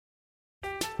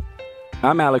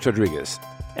I'm Alex Rodriguez.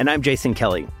 And I'm Jason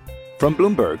Kelly. From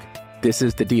Bloomberg, this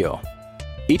is The Deal.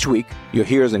 Each week, you'll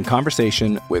hear us in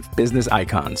conversation with business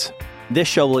icons. This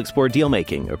show will explore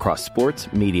deal-making across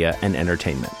sports, media, and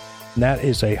entertainment. That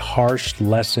is a harsh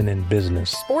lesson in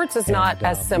business. Sports is not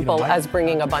as simple as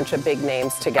bringing a bunch of big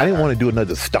names together. I didn't want to do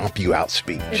another stomp you out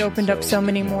speech. It opened up so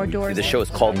many more doors. The show is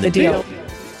called The Deal.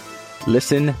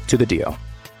 Listen to The Deal.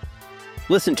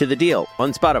 Listen to The Deal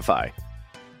on Spotify.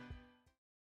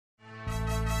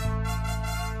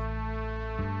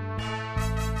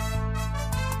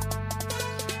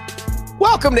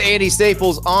 Welcome to Andy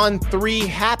Staples on 3.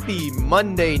 Happy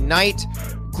Monday night.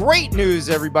 Great news,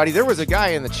 everybody. There was a guy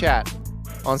in the chat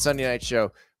on Sunday Night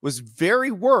Show was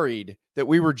very worried that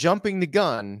we were jumping the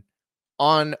gun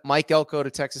on Mike Elko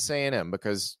to Texas A&M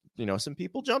because, you know, some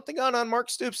people jumped the gun on Mark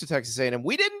Stoops to Texas A&M.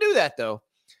 We didn't do that, though.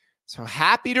 So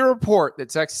happy to report that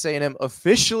Texas A&M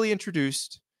officially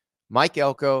introduced Mike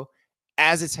Elko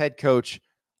as its head coach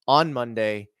on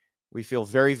Monday. We feel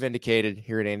very vindicated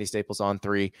here at Andy Staples on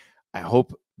 3. I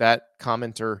hope that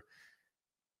commenter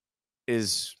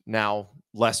is now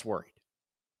less worried.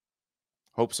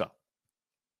 Hope so.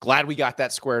 Glad we got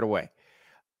that squared away.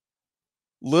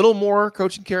 Little more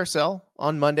coaching carousel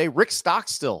on Monday. Rick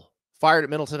Stockstill fired at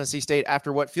Middle Tennessee State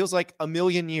after what feels like a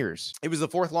million years. It was the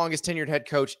 4th longest tenured head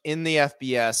coach in the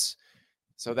FBS.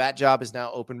 So that job is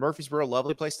now open. Murfreesboro,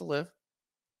 lovely place to live.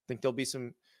 I think there'll be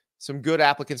some good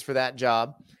applicants for that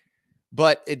job.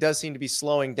 But it does seem to be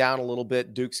slowing down a little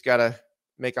bit. Duke's got to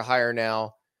make a hire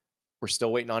now. We're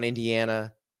still waiting on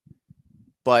Indiana.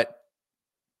 But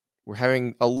we're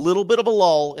having a little bit of a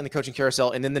lull in the coaching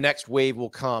carousel. And then the next wave will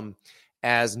come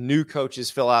as new coaches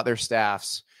fill out their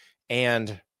staffs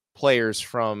and players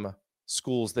from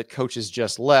schools that coaches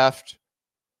just left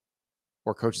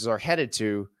or coaches are headed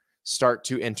to start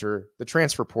to enter the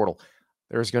transfer portal.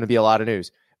 There's going to be a lot of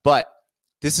news. But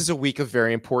this is a week of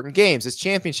very important games. It's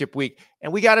championship week,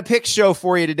 and we got a pick show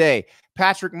for you today.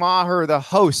 Patrick Maher, the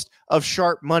host of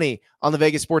Sharp Money on the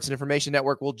Vegas Sports and Information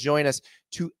Network, will join us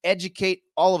to educate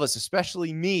all of us,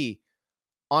 especially me,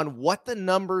 on what the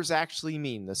numbers actually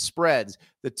mean, the spreads,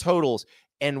 the totals,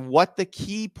 and what the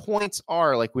key points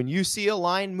are. Like when you see a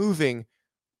line moving,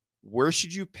 where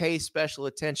should you pay special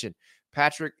attention?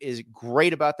 Patrick is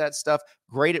great about that stuff,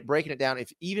 great at breaking it down.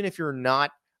 Even if you're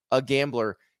not a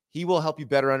gambler, he will help you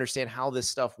better understand how this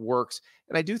stuff works.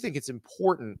 And I do think it's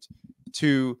important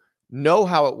to know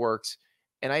how it works.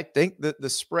 And I think that the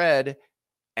spread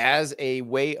as a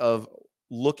way of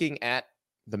looking at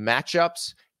the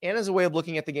matchups and as a way of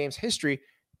looking at the game's history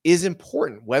is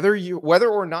important, whether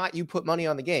or not you put money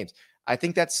on the games. I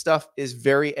think that stuff is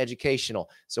very educational.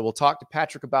 So we'll talk to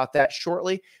Patrick about that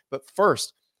shortly. But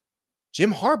first,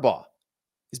 Jim Harbaugh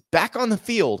is back on the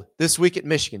field this week at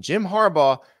Michigan. Jim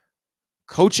Harbaugh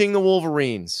coaching the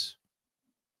Wolverines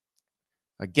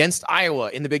against Iowa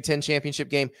in the Big Ten championship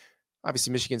game.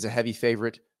 Obviously, Michigan's a heavy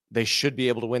favorite. They should be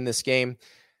able to win this game.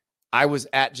 I was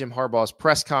at Jim Harbaugh's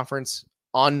press conference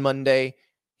on Monday.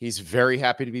 He's very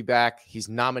happy to be back. He's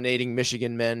nominating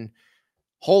Michigan men.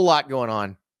 Whole lot going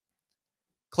on.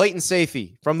 Clayton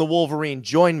Sayfie from the Wolverine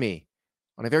joined me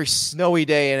on a very snowy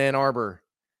day in Ann Arbor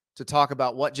to talk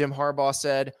about what Jim Harbaugh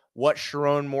said, what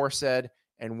Sharon Moore said,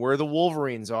 and where the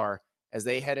Wolverines are as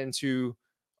they head into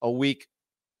a week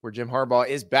where Jim Harbaugh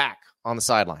is back on the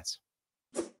sidelines.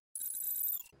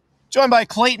 Joined by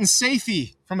Clayton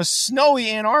Sayfie from a snowy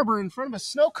Ann Arbor in front of a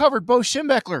snow-covered Bo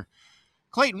Schembechler.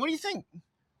 Clayton, what do you think?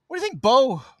 What do you think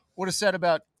Bo would have said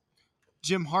about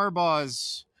Jim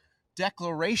Harbaugh's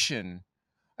declaration?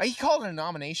 He called it a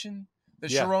nomination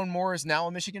that Sharon Moore is now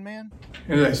a Michigan man?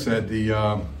 As I said,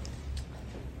 the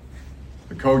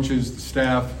coaches, the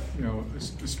staff,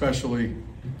 especially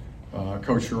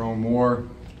Coach Sharon Moore,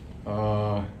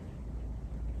 called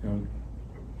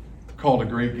a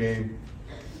great game,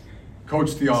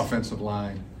 coached the offensive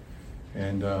line,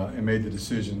 and made the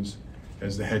decisions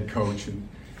as the head coach. And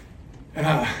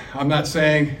I'm not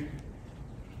saying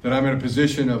that I'm in a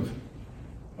position of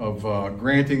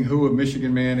granting who a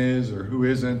Michigan man is or who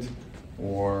isn't,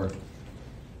 or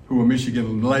who a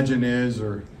Michigan legend is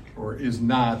or is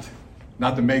not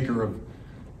the maker of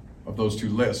those two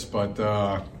lists. But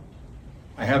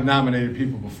I have nominated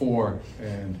people before,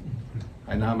 and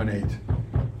I nominate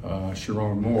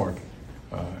Sharon Moore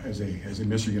as a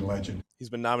Michigan legend. He's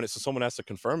been nominated, so someone has to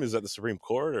confirm. Is that the Supreme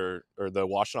Court or the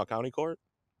Washtenaw County Court?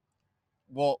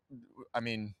 Well, I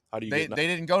mean, How do you they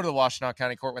didn't go to the Washtenaw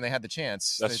County Court when they had the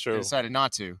chance. That's true. They decided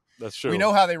not to. That's true. We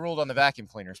know how they ruled on the vacuum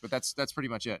cleaners, but that's pretty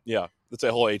much it. Yeah, it's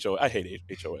a whole HOA. I hate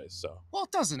HOAs. So Well,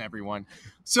 it doesn't everyone.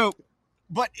 So,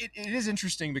 but it is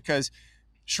interesting because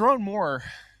Sharon Moore,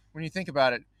 when you think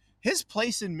about it, his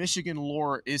place in Michigan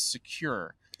lore is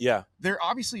secure. Yeah. There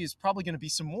obviously is probably going to be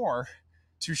some more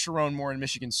to Sharon Moore and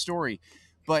Michigan's story,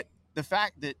 but the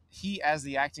fact that he, as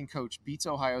the acting coach, beats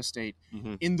Ohio State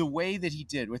in the way that he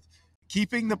did, with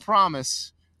keeping the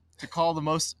promise to call the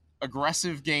most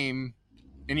aggressive game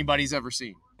anybody's ever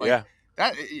seen.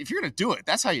 That, if you're going to do it,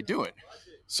 that's how you do it.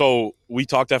 So we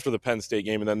talked after the Penn State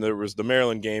game, and then there was the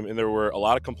Maryland game, and there were a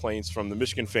lot of complaints from the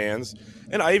Michigan fans.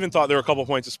 And I even thought there were a couple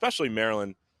points, especially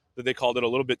Maryland, that they called it a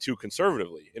little bit too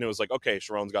conservatively. And it was like, okay,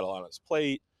 Sharon's got a lot on his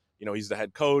plate. You know, he's the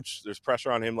head coach. There's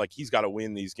pressure on him. Like, he's got to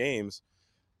win these games.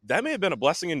 That may have been a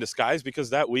blessing in disguise, because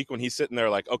that week when he's sitting there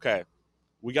like, okay,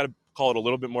 we got to call it a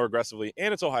little bit more aggressively.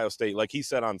 And it's Ohio State. Like he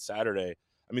said on Saturday,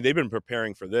 I mean, they've been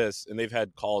preparing for this, and they've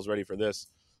had calls ready for this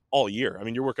all year. I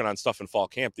mean, you're working on stuff in fall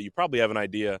camp that you probably have an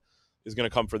idea is going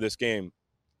to come for this game.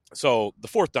 So the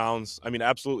fourth downs, I mean,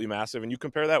 absolutely massive. And you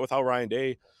compare that with how Ryan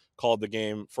Day called the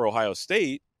game for Ohio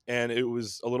State, and it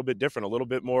was a little bit different, a little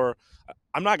bit more.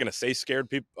 I'm not going to say scared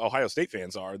people Ohio State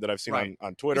fans are that I've seen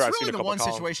on Twitter. It's I've really seen a couple the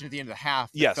one situation at the end of the half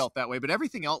that felt that way, but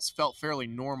everything else felt fairly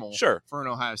normal for an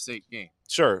Ohio State game.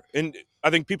 Sure. And I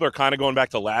think people are kind of going back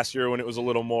to last year when it was a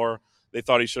little more. They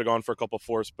thought he should have gone for a couple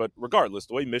fourths, but regardless,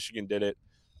 the way Michigan did it,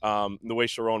 the way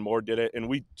Sharon Moore did it, and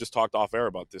we just talked off air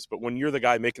about this, but when you're the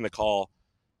guy making the call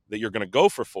that you're going to go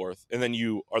for fourth, and then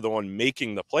you are the one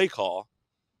making the play call,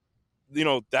 you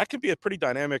know, that could be a pretty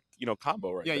dynamic,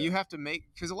 combo right there. You have to make,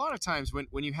 because a lot of times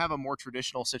when you have a more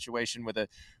traditional situation with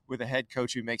a head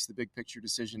coach who makes the big picture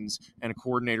decisions and a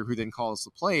coordinator who then calls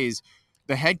the plays,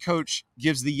 the head coach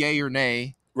gives the yay or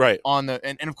nay on the,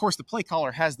 and of course the play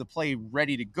caller has the play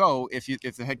ready to go if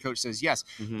the head coach says yes,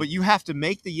 but you have to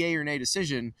make the yay or nay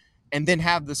decision and then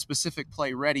have the specific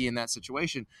play ready in that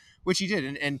situation, which he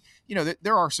did. And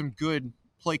there are some good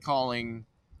play calling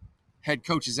head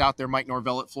coaches out there. Mike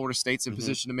Norvell at Florida State's in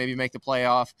position to maybe make the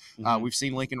playoff. We've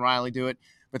seen Lincoln Riley do it,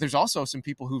 but there's also some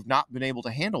people who've not been able to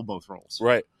handle both roles.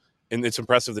 Right. And it's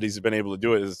impressive that he's been able to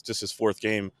do it. It's just his fourth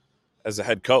game as a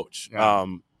head coach.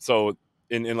 So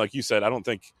like you said, I don't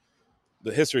think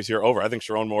the history's here over. I think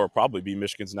Sharon Moore will probably be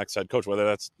Michigan's next head coach, whether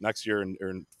that's next year or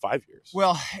in 5 years.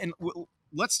 Well, and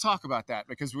let's talk about that,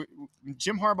 because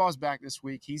Jim Harbaugh's back this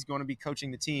week. He's going to be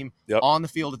coaching the team on the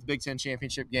field at the Big Ten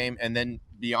championship game and then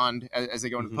beyond as they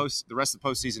go into the rest of the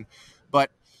postseason.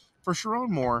 But for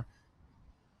Sharon Moore,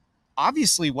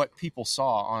 obviously what people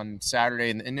saw on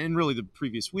Saturday and really the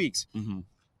previous weeks,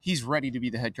 he's ready to be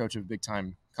the head coach of a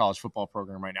big-time college football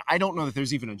program right now. I don't know that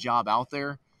there's even a job out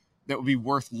there that would be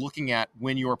worth looking at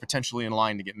when you are potentially in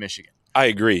line to get Michigan. I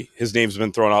agree. His name's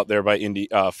been thrown out there by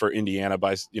for Indiana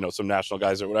by some national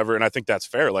guys or whatever, and I think that's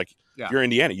fair. Like if you're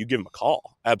Indiana, you give him a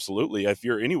call. Absolutely. If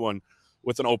you're anyone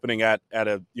with an opening at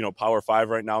a Power 5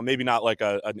 right now, maybe not like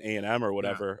an A&M or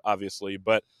whatever, obviously,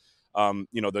 but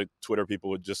the Twitter people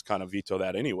would just kind of veto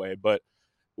that anyway. But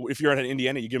if you're at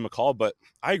Indiana, you give him a call. But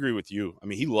I agree with you. I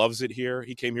mean, he loves it here.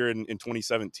 He came here in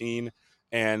 2017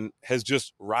 and has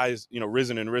just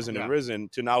risen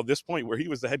to now this point where he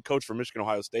was the head coach for Michigan,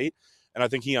 Ohio State. And I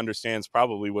think he understands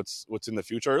probably what's in the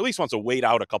future, or at least wants to wait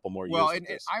out a couple more years. Well, and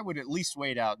I would at least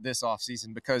wait out this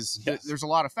offseason because there's a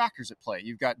lot of factors at play.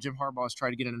 You've got Jim Harbaugh's tried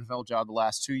to get an NFL job the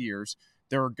last 2 years.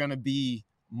 There are going to be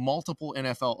multiple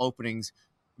NFL openings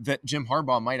that Jim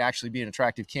Harbaugh might actually be an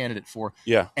attractive candidate for.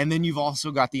 Yeah. And then you've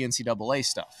also got the NCAA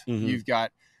stuff. You've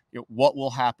got what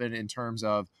will happen in terms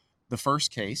of the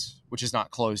first case, which is not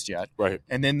closed yet. Right.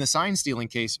 And then the sign stealing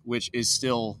case, which is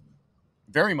still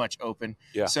very much open.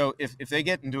 Yeah. So if they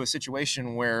get into a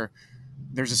situation where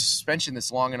there's a suspension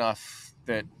that's long enough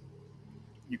that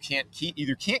you can't keep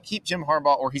Jim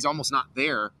Harbaugh or he's almost not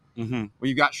there, well,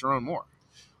 you've got Sharon Moore.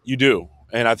 You do.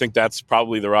 And I think that's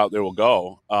probably the route they will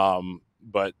go.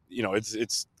 But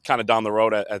it's kind of down the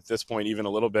road at this point, even a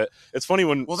little bit. It's funny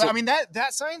when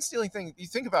that sign stealing thing. You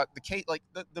think about the case, like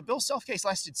the Bill Self case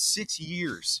lasted 6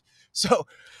 years, so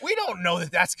we don't know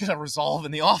that that's going to resolve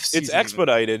in the offseason. It's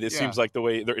expedited. It seems like the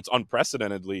way it's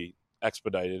unprecedentedly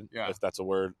expedited, if that's a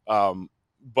word.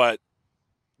 But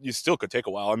you still could take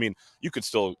a while. I mean, you could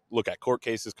still look at court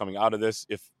cases coming out of this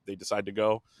if they decide to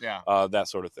go. That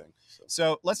sort of thing.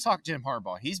 So let's talk Jim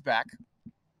Harbaugh. He's back.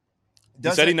 He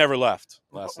said he never left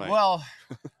last night. Well,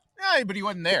 yeah, but he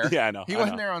wasn't there. Yeah, I know. He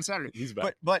wasn't there on Saturday. He's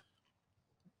back. But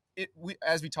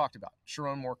as we talked about,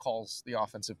 Sharon Moore calls the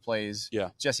offensive plays. Yeah.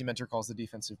 Jesse Mentor calls the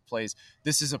defensive plays.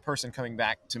 This is a person coming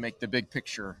back to make the big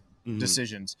picture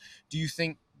decisions. Do you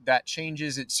think that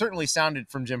changes? It certainly sounded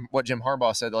from what Jim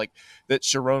Harbaugh said, like that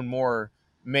Sharon Moore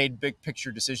made big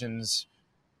picture decisions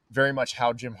very much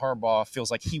how Jim Harbaugh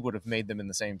feels like he would have made them in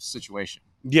the same situation.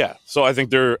 Yeah. So I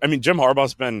think Jim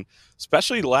Harbaugh's been,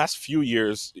 especially the last few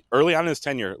years, early on in his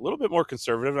tenure, a little bit more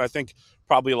conservative. And I think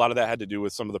probably a lot of that had to do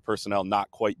with some of the personnel not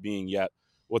quite being yet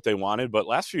what they wanted. But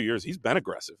last few years, he's been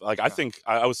aggressive. I think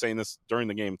I was saying this during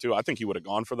the game too. I think he would have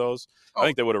gone for those. I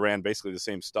think they would have ran basically the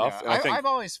same stuff. Yeah. And I've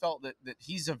always felt that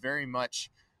he's a very much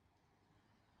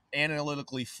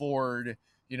analytically forward,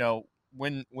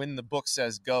 when the book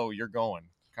says go, you're going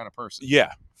kind of person.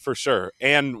 Yeah, for sure.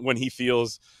 And when he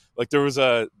feels like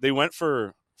they went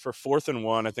for 4th and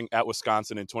 1, I think, at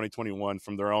Wisconsin in 2021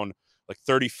 from their own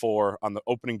 34 on the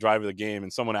opening drive of the game.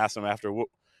 And someone asked him after,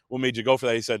 what made you go for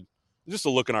that? He said, just a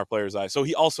look in our players' eyes. So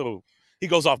he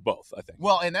goes off both, I think.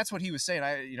 Well, and that's what he was saying.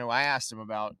 I asked him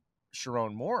about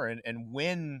Sharon Moore and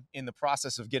when in the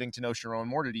process of getting to know Sharon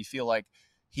Moore, did he feel like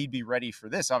he'd be ready for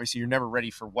this? Obviously, you're never ready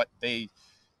for what they've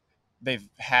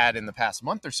had in the past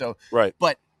month or so. Right.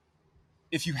 But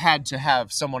if you had to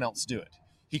have someone else do it,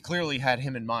 he clearly had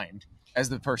him in mind as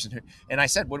the person who, and I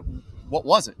said, what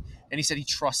was it? And he said he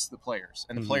trusts the players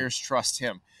and the players trust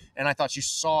him. And I thought you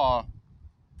saw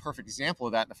a perfect example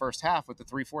of that in the first half with the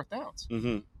 3 4th downs.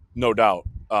 Mm-hmm. No doubt.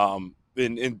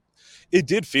 And it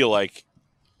did feel like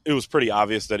it was pretty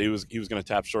obvious that he was going to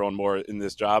tap Sharon Moore in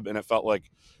this job. And it felt like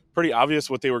pretty obvious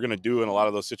what they were going to do in a lot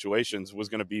of those situations was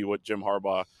going to be what Jim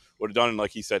Harbaugh would have done. And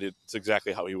like he said, it's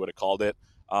exactly how he would have called it.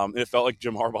 And it felt like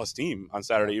Jim Harbaugh's team on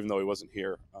Saturday, even though he wasn't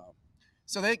here.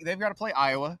 So they've got to play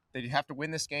Iowa. They have to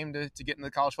win this game to get in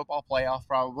the college football playoff,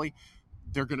 probably.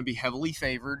 They're going to be heavily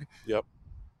favored. Yep.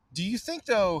 Do you think,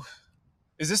 though,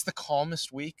 is this the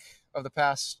calmest week of the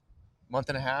past month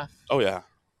and a half? Oh, yeah.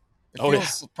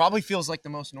 Probably feels like the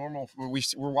most normal.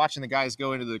 We're watching the guys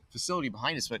go into the facility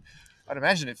behind us, but I'd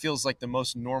imagine it feels like the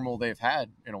most normal they've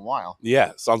had in a while.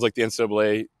 Yeah. Sounds like the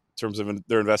NCAA, in terms of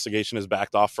their investigation, has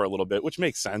backed off for a little bit, which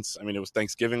makes sense. I mean, it was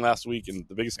Thanksgiving last week and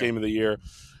the biggest game of the year.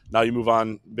 Now you move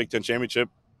on, Big Ten championship.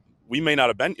 We may not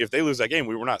have been, if they lose that game,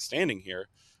 we were not standing here.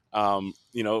 And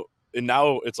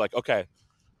now it's like, okay,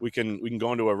 we can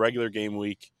go into a regular game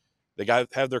week. They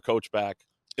have their coach back,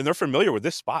 and they're familiar with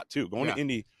this spot too. Going to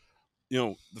Indy,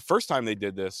 the first time they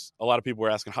did this, a lot of people were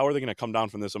asking, how are they going to come down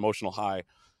from this emotional high? It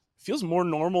feels more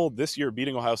normal this year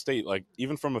beating Ohio State,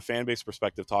 even from a fan base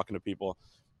perspective, talking to people.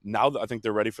 Now I think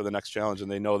they're ready for the next challenge, and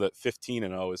they know that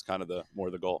 15-0 is kind of the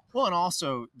goal. Well, and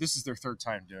also this is their third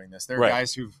time doing this. There are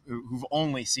guys who've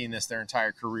only seen this their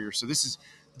entire career, so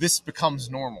this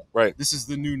becomes normal. Right. This is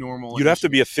the new normal. You'd have to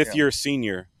be a fifth-year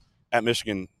senior at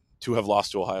Michigan to have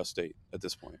lost to Ohio State at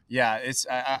this point. Yeah,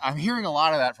 I'm hearing a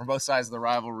lot of that from both sides of the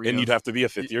rivalry. And you'd have to be a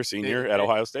fifth-year senior at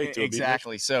Ohio State to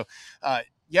exactly. So,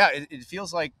 it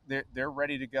feels like they're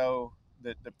ready to go.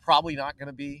 They're probably not going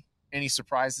to be any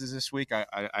surprises this week.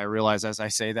 I realize as I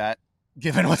say that,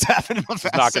 given what's happened in the past,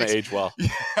 it's not going to age well.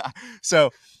 Yeah. So,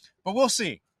 but we'll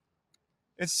see.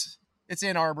 It's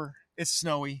Ann Arbor. It's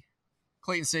snowy.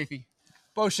 Clayton Sayfie,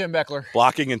 Bo Schembechler.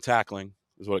 Blocking and tackling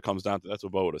is what it comes down to. That's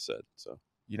what Bo would have said. So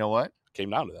you know what? Came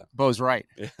down to that. Bo's right.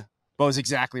 Yeah. Bo's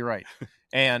exactly right.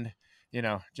 And,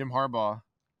 Jim Harbaugh,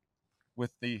 with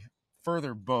the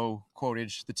further Bo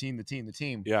quotage, the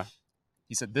team. Yeah.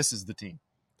 He said, this is the team.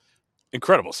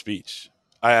 Incredible speech.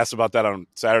 I asked about that on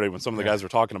Saturday when some of the guys were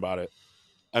talking about it.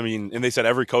 I mean, and they said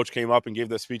every coach came up and gave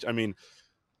that speech. I mean,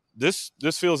 this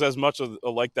feels as much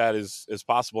like that as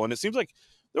possible. And it seems like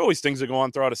there are always things that go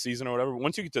on throughout a season or whatever.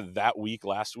 Once you get to that week,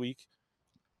 last week,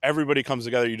 everybody comes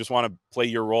together. You just want to play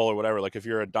your role or whatever. Like if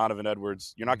you're a Donovan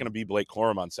Edwards, you're not going to be Blake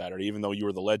Corum on Saturday, even though you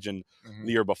were the legend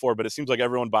the year before. But it seems like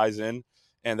everyone buys in,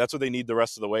 and that's what they need the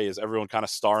rest of the way, is everyone kind of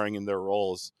starring in their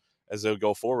roles as they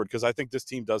go forward. Because I think this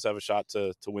team does have a shot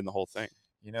to win the whole thing.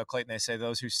 Clayton, they say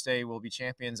those who stay will be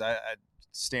champions. I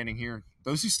standing here,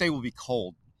 those who stay will be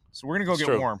cold. So we're going to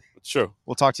go get warm. It's true.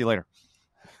 We'll talk to you later.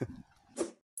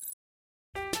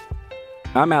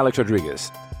 I'm Alex Rodriguez.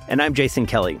 And I'm Jason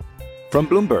Kelly. From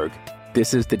Bloomberg,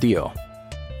 this is The Deal.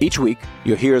 Each week,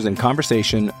 you'll hear us in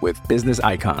conversation with business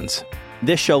icons.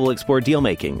 This show will explore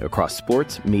deal-making across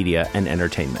sports, media, and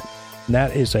entertainment.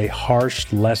 That is a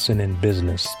harsh lesson in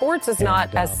business. Sports is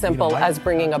not as simple as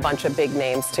bringing a bunch of big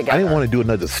names together. I didn't want to do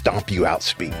another stomp you out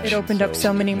speech. It opened up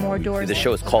so many more doors. The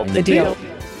show is called The Deal.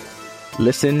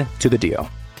 Listen to The Deal.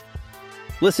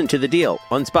 Listen to The Deal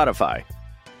on Spotify.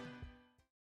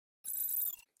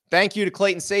 Thank you to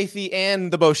Clayton Sayfie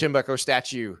and the Bo Schembechler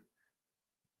statue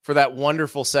for that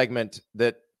wonderful segment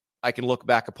that I can look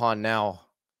back upon now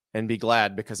and be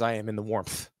glad, because I am in the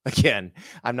warmth. Again,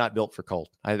 I'm not built for cold.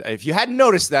 If you hadn't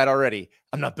noticed that already,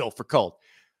 I'm not built for cold.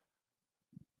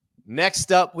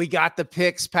 Next up, we got the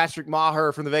picks. Patrick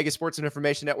Maher from the Vegas Sports and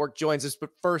Information Network joins us.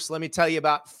 But first, let me tell you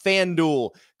about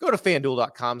FanDuel. Go to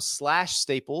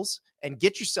FanDuel.com/Staples and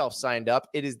get yourself signed up.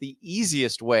 It is the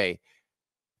easiest way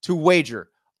to wager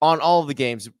on all of the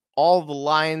games, all of the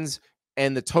lines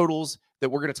and the totals that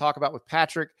we're going to talk about with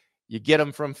Patrick. You get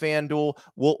them from FanDuel.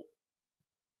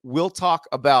 We'll talk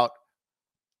about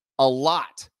a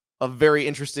lot of very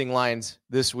interesting lines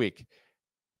this week.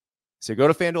 So go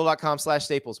to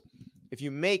FanDuel.com/Staples. If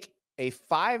you make a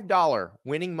 $5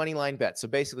 winning money line bet, so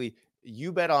basically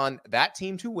you bet on that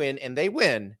team to win and they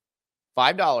win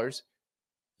 $5,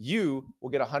 you will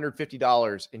get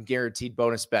 $150 in guaranteed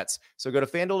bonus bets. So go to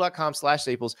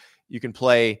FanDuel.com/Staples. You can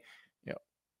play,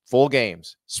 full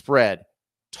games, spread,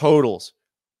 totals,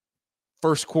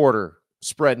 first quarter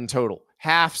spread and total,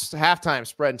 halftime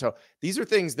spread and total. These are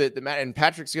things that matter, and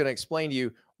Patrick's going to explain to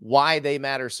you why they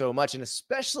matter so much, and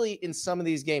especially in some of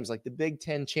these games, like the Big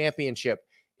Ten championship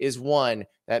is one,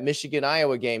 that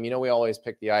Michigan-Iowa game. We always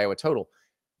pick the Iowa total,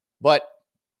 but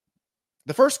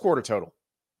the first quarter total,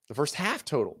 the first half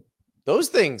total, those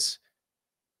things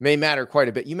may matter quite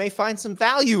a bit. You may find some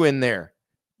value in there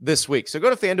this week. So go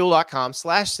to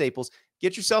FanDuel.com/Staples,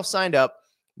 get yourself signed up,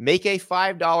 make a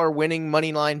 $5 winning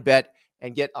money line bet,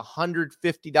 and get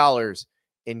 $150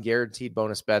 in guaranteed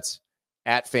bonus bets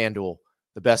at FanDuel,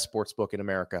 the best sports book in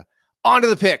America. On to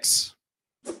the picks.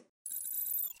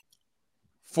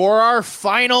 For our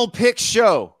final pick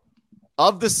show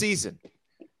of the season,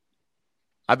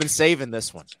 I've been saving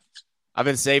this one.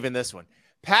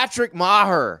 Patrick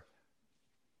Maher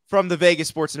from the Vegas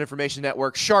Sports and Information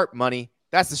Network, Sharp Money.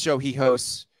 That's the show he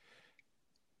hosts.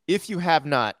 If you have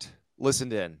not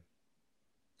listened in,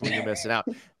 you're missing out.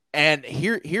 And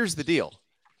here's the deal.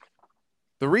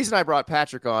 The reason I brought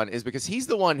Patrick on is because he's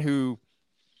the one who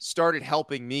started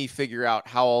helping me figure out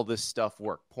how all this stuff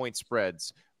worked. Point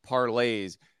spreads,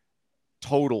 parlays,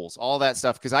 totals, all that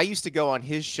stuff. Because I used to go on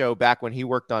his show back when he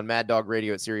worked on Mad Dog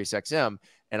Radio at SiriusXM,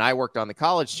 and I worked on the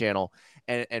college channel.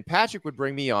 And Patrick would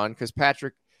bring me on because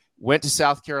Patrick went to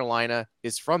South Carolina,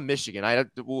 is from Michigan.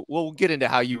 We'll get into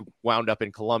how you wound up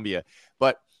in Columbia,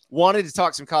 but wanted to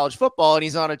talk some college football, and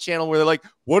he's on a channel where they're like,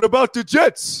 what about the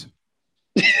Jets?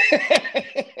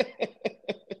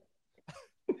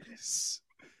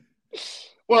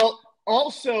 Well,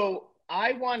 also,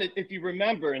 I wanted, if you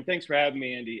remember, and thanks for having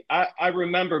me, Andy, I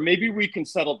remember maybe we can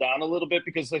settle down a little bit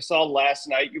because I saw last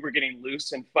night you were getting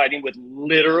loose and fighting with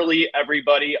literally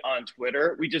everybody on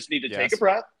Twitter. We just need to take a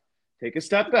breath, take a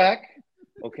step back.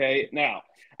 Okay, now,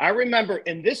 I remember,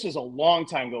 and this was a long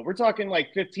time ago. We're talking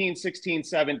like 15, 16,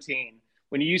 17,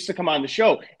 when you used to come on the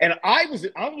show. And I was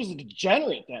a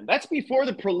degenerate then. That's before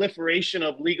the proliferation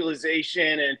of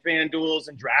legalization and FanDuels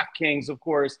and DraftKings, of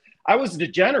course. I was a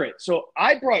degenerate. So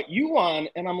I brought you on,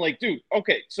 and I'm like, dude,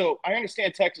 okay, so I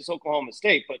understand Texas, Oklahoma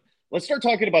State, but let's start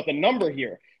talking about the number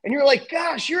here. And you're like,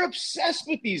 gosh, you're obsessed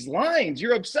with these lines.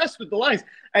 You're obsessed with the lines.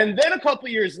 And then a couple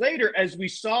of years later, as we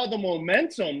saw the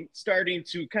momentum starting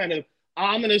to kind of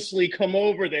ominously come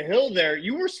over the hill there,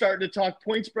 you were starting to talk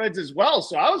point spreads as well.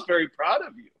 So I was very proud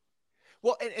of you.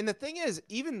 Well, and the thing is,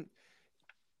 even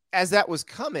as that was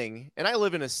coming, and I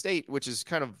live in a state which is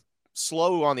kind of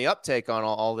slow on the uptake on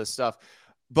all this stuff,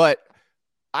 but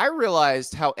I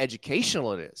realized how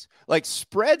educational it is. Like,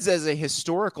 spreads as a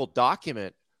historical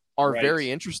document are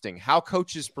very interesting. How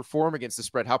coaches perform against the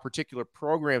spread, how particular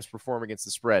programs perform against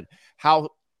the spread, how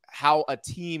a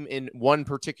team in one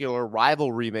particular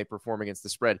rivalry may perform against the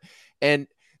spread. And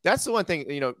that's the one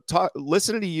thing,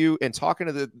 listening to you and talking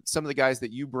to some of the guys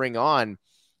that you bring on,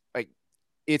 like,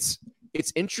 it's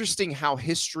interesting how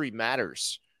history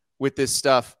matters with this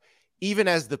stuff, even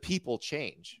as the people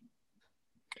change.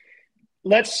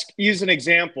 Let's use an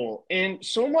example. And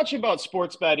so much about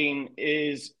sports betting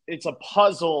is it's a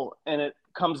puzzle, and it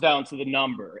comes down to the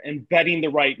number and betting the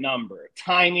right number.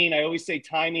 Timing, I always say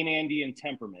timing, Andy, and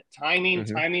temperament. Timing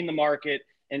the market,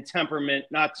 and temperament,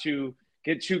 not to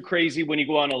get too crazy when you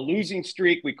go on a losing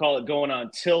streak. We call it going on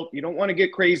tilt. You don't want to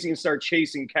get crazy and start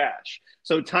chasing cash.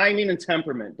 So timing and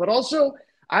temperament. But also,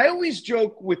 I always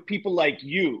joke with people like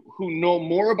you who know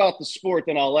more about the sport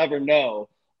than I'll ever know.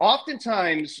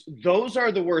 Oftentimes, those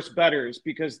are the worst bettors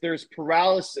because there's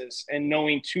paralysis and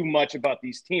knowing too much about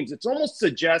these teams. It's almost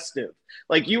suggestive.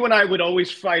 Like, you and I would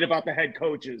always fight about the head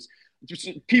coaches.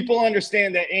 People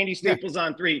understand that Andy Staples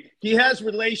on 3, he has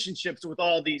relationships with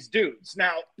all these dudes.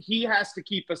 Now, he has to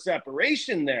keep a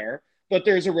separation there, but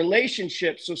there's a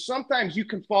relationship. So sometimes you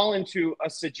can fall into a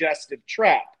suggestive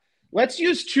trap. Let's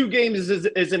use 2 games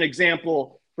as an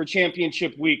example for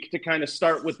championship week to kind of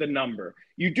start with the number.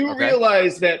 You do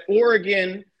realize that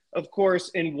Oregon, of course,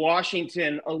 in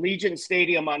Washington, Allegiant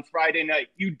Stadium on Friday night,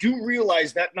 you do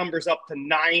realize that number's up to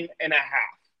 9.5.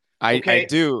 I Okay?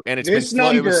 do, and it's this been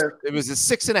number. It was a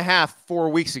 6.5 4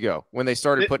 weeks ago when they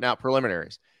started putting out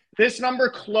preliminaries. This number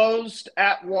closed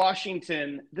at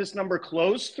Washington. This number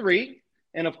closed 3,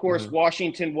 and of course,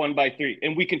 Washington won by 3.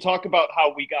 And we can talk about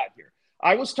how we got here.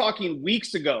 I was talking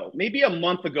weeks ago, maybe a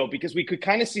month ago, because we could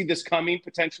kind of see this coming,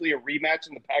 potentially a rematch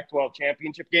in the Pac-12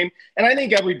 championship game. And I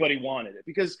think everybody wanted it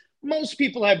because most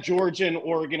people have Georgia and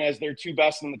Oregon as their 2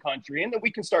 best in the country. And then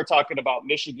we can start talking about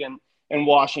Michigan and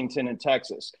Washington and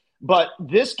Texas. But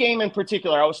this game in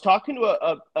particular, I was talking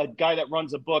to a guy that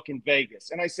runs a book in Vegas.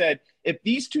 And I said, if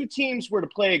these 2 teams were to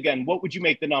play again, what would you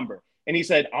make the number? And he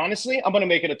said, honestly, I'm going to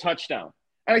make it a touchdown.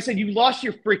 And I said, you lost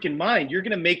your freaking mind. You're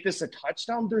going to make this a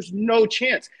touchdown? There's no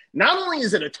chance. Not only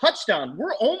is it a touchdown,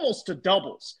 we're almost to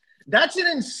doubles. That's an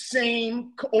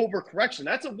insane overcorrection.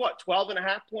 That's a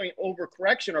 12.5-point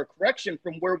overcorrection or correction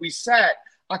from where we sat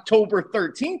October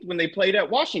 13th when they played at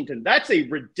Washington. That's a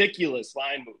ridiculous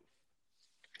line move.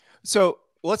 So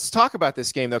let's talk about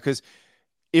this game, though, because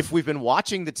if we've been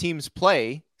watching the teams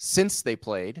play since they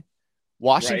played,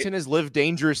 Washington has lived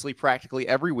dangerously practically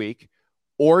every week.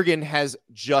 Oregon has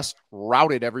just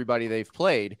routed everybody they've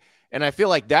played. And I feel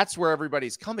like that's where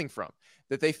everybody's coming from,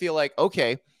 that they feel like,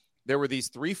 okay, there were these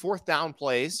 3 4th down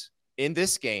plays in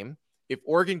this game. If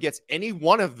Oregon gets any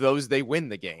one of those, they win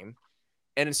the game.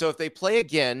 And so if they play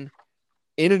again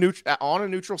on a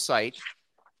neutral site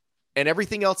and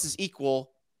everything else is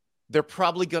equal, they're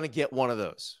probably going to get one of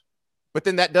those. But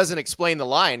then that doesn't explain the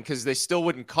line because they still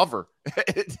wouldn't cover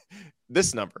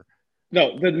this number.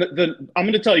 No, I'm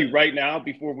going to tell you right now,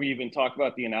 before we even talk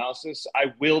about the analysis,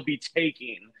 I will be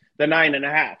taking the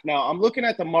 9.5. Now, I'm looking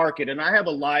at the market, and I have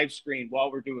a live screen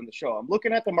while we're doing the show. I'm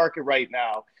looking at the market right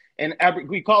now, and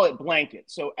we call it blanket.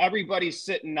 So everybody's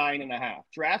sitting 9.5.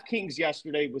 DraftKings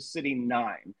yesterday was sitting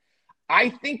 9. I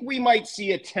think we might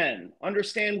see a 10.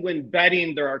 Understand, when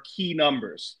betting, there are key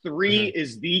numbers. 3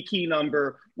 is the key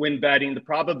number when betting. The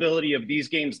probability of these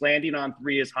games landing on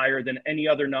 3 is higher than any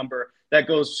other number. That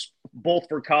goes both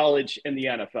for college and the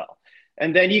NFL.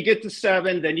 And then you get to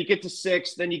 7, then you get to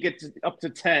 6, then you get to up to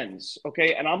 10s.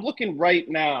 Okay. And I'm looking right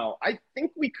now. I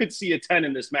think we could see a 10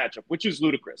 in this matchup, which is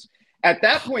ludicrous. At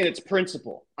that point, it's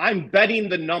principle. I'm betting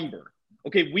the number.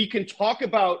 Okay. We can talk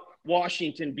about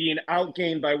Washington being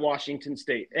outgained by Washington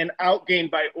State and outgained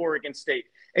by Oregon State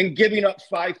and giving up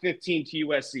 5-15 to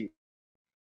USC.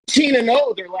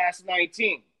 18-0 their last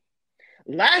 19.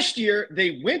 Last year,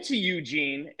 they went to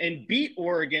Eugene and beat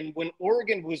Oregon when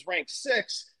Oregon was ranked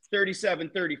 6th,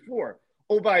 37-34.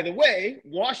 Oh, by the way,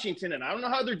 Washington, and I don't know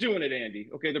how they're doing it, Andy.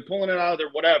 Okay, they're pulling it out of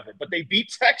their whatever, but they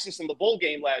beat Texas in the bowl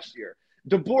game last year.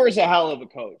 DeBoer is a hell of a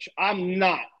coach. I'm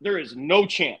not. There is no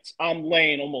chance I'm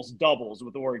laying almost doubles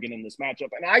with Oregon in this matchup,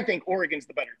 and I think Oregon's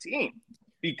the better team.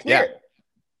 Be clear. Yeah.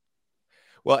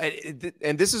 Well,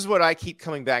 and this is what I keep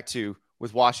coming back to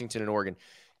with Washington and Oregon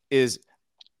is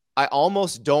I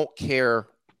almost don't care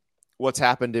what's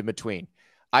happened in between.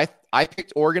 I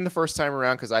picked Oregon the first time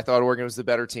around because I thought Oregon was the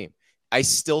better team. I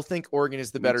still think Oregon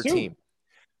is the better team,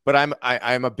 but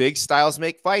I'm a big styles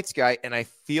make fights guy, and I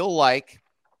feel like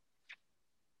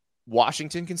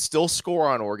Washington can still score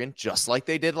on Oregon just like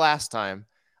they did last time.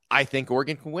 I think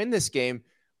Oregon can win this game,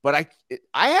 but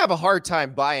I have a hard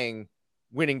time buying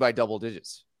winning by double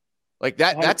digits like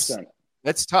that. 100%.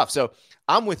 That's tough. So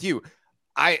I'm with you.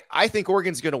 I think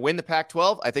Oregon's going to win the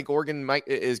Pac-12. I think Oregon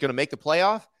is going to make the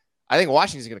playoff. I think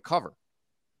Washington's going to cover.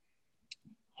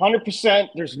 100%.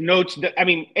 There's no,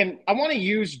 and I want to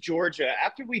use Georgia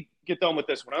after we get done with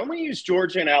this one. I want to use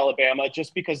Georgia and Alabama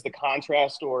just because the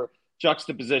contrast or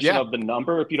juxtaposition of the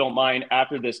number, if you don't mind,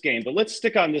 after this game. But let's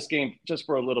stick on this game just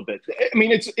for a little bit. I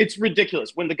mean, it's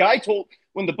ridiculous. When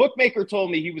the bookmaker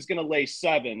told me he was going to lay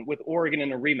 7 with Oregon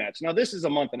in a rematch. Now, this is a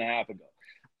month and a half ago.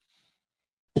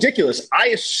 Ridiculous. I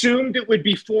assumed it would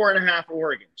be 4.5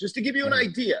 Oregon, just to give you an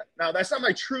idea. Now, that's not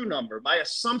my true number. My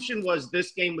assumption was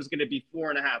this game was going to be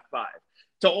 4.5, 5.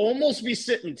 To almost be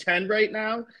sitting 10 right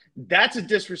now, that's a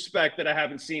disrespect that I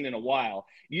haven't seen in a while.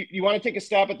 You want to take a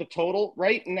stab at the total?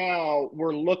 Right now,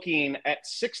 we're looking at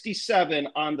 67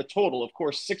 on the total. Of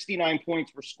course, 69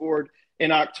 points were scored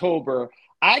in October.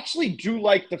 I actually do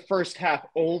like the first half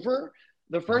over.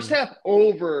 The first half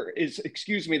total is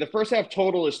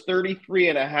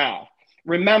 33.5.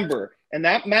 Remember, in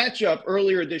that matchup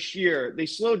earlier this year, they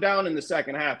slowed down in the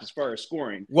second half as far as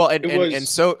scoring. Well, and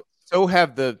so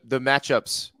have the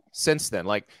matchups since then.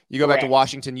 Like you go back to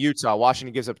Washington, Utah.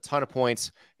 Washington gives up a ton of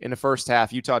points in the first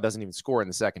half. Utah doesn't even score in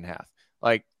the second half.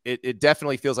 Like it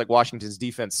definitely feels like Washington's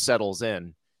defense settles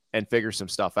in and figures some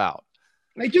stuff out.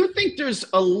 I do think there's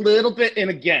a little bit, and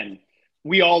again,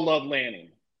 we all love Lanning.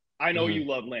 I know you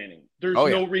love Lanning. There's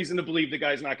no reason to believe the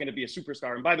guy's not going to be a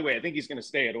superstar. And by the way, I think he's going to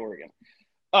stay at Oregon.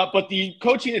 But the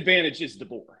coaching advantage is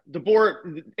DeBoer.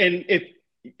 DeBoer, and if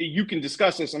you can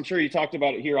discuss this, I'm sure you talked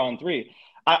about it here on 3.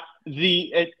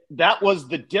 That was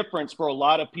the difference for a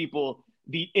lot of people.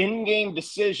 The in-game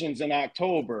decisions in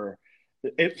October,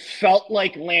 it felt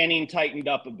like Lanning tightened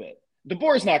up a bit.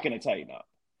 DeBoer's not going to tighten up.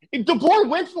 If DeBoer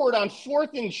went for it on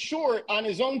 4th and short on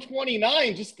his own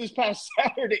 29 just this past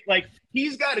Saturday, like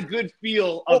he's got a good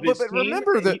feel of his team. But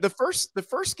remember the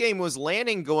first game was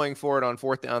Lanning going for it on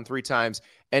 4th down 3 times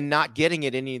and not getting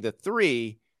it any of the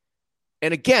 3.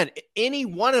 And again, any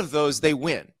one of those they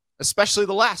win, especially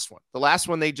the last one. The last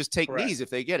one they just take knees if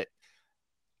they get it.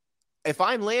 If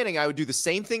I'm Lanning, I would do the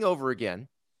same thing over again,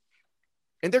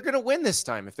 and they're going to win this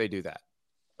time if they do that.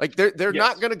 Like they're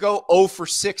not going to go 0 for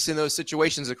 6 in those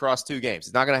situations across 2 games.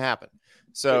 It's not going to happen.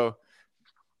 So,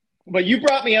 but you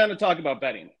brought me on to talk about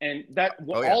betting, and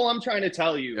all I'm trying to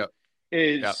tell you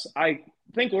is I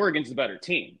think Oregon's the better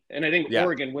team, and I think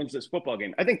Oregon wins this football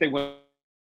game. I think they win.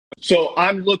 So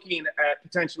I'm looking at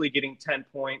potentially getting 10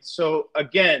 points. So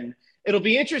again, it'll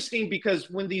be interesting because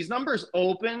when these numbers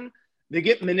open, they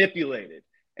get manipulated.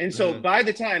 And so by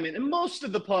the time, and most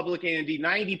of the public, Andy,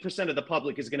 90% of the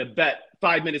public is going to bet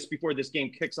 5 minutes before this game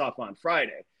kicks off on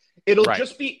Friday. It'll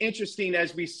just be interesting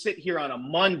as we sit here on a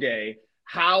Monday,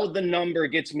 how the number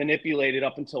gets manipulated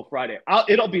up until Friday.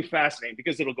 It'll be fascinating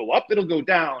because it'll go up, it'll go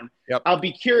down. I'll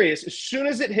be curious. As soon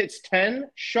as it hits 10,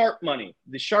 sharp money,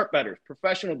 the sharp bettors,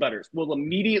 professional bettors will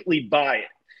immediately buy it.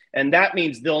 And that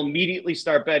means they'll immediately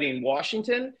start betting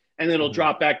Washington, and then it'll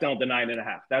drop back down to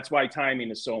 9.5. That's why timing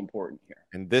is so important here.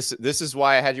 And this is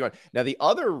why I had you on. Now, the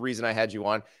other reason I had you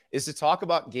on is to talk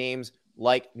about games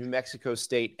like New Mexico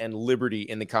State and Liberty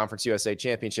in the Conference USA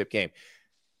Championship game.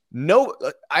 No,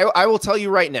 I will tell you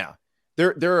right now,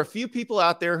 there are a few people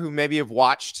out there who maybe have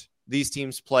watched these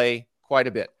teams play quite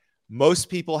a bit. Most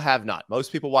people have not.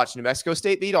 Most people watched New Mexico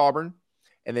State beat Auburn,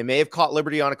 and they may have caught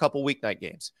Liberty on a couple weeknight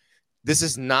games. This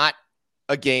is not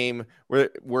a game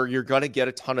where you're going to get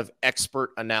a ton of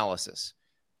expert analysis.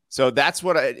 So that's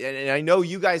what and I know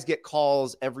you guys get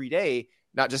calls every day,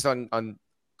 not just on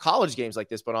college games like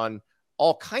this, but on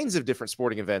all kinds of different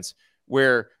sporting events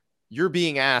where you're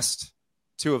being asked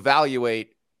to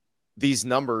evaluate these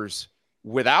numbers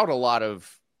without a lot of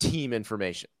team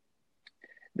information.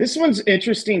 This one's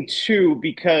interesting too,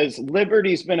 because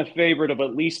Liberty's been a favorite of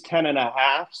at least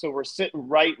 10.5. So we're sitting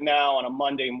right now on a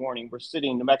Monday morning. We're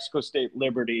sitting New Mexico State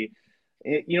Liberty.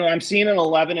 I'm seeing an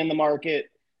 11 in the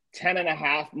market,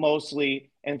 10.5 mostly,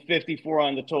 and 54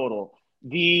 on the total.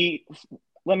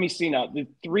 Let me see now. The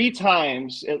 3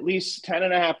 times, at least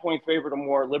 10.5 point favorite or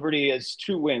more, Liberty has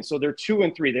 2 wins. So they're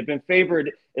 2-3. They've been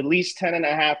favored at least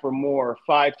 10.5 or more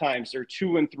 5 times. They're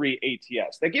 2-3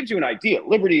 ATS. That gives you an idea.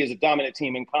 Liberty is a dominant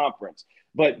team in conference.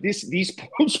 But these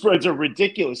point spreads are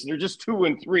ridiculous. They're just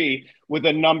 2-3 with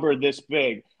a number this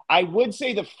big. I would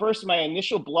say my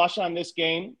initial blush on this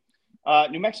game,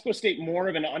 New Mexico State more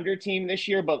of an under team this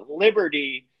year, but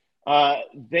Liberty,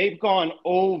 they've gone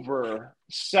over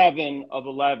 7 of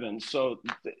 11. So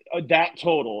that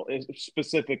total is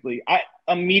specifically, I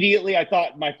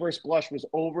thought my first blush was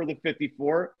over the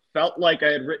 54. Felt like I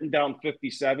had written down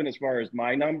 57 as far as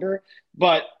my number.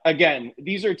 But again,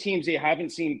 these are teams you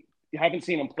haven't seen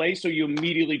them play. So you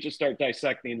immediately just start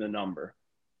dissecting the number.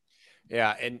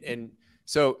 Yeah. And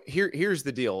so here's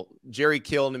the deal. Jerry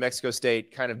Kill, New Mexico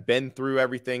State, kind of been through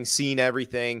everything, seen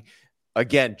everything.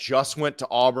 Again, just went to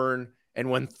Auburn and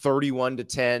won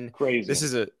 31-10. Crazy. This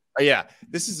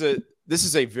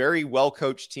is a very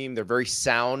well-coached team. They're very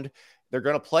sound. They're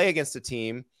going to play against a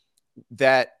team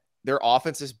that their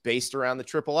offense is based around the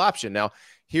triple option. Now,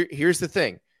 here's the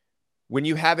thing. When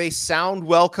you have a sound,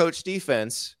 well-coached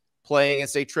defense playing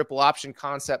against a triple option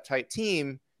concept type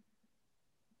team,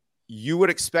 you would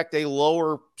expect a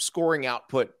lower scoring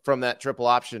output from that triple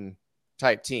option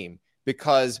type team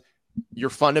because you're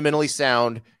fundamentally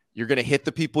sound. You're going to hit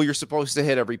the people you're supposed to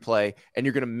hit every play, and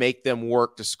you're going to make them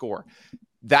work to score.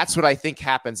 That's what I think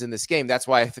happens in this game. That's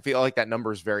why I feel like that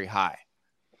number is very high.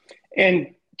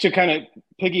 And to kind of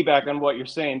piggyback on what you're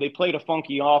saying, they played a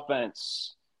funky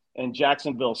offense in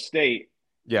Jacksonville State.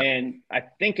 Yeah. And I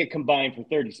think it combined for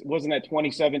 30. Wasn't that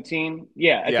 2017?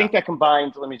 Yeah, I think that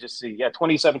combined. Let me just see. Yeah,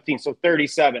 2017. So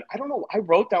 37. I don't know. I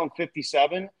wrote down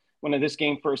 57 when this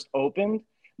game first opened.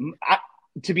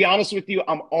 To be honest with you,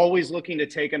 I'm always looking to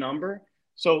take a number.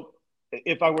 So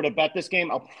if I were to bet this game,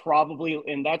 I'll probably,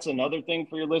 and that's another thing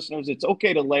for your listeners, it's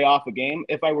okay to lay off a game.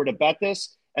 If I were to bet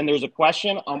this and there's a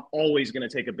question, I'm always going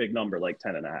to take a big number like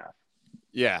 10.5.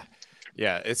 Yeah.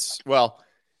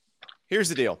 Here's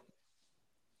the deal.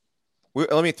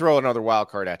 Let me throw another wild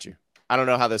card at you. I don't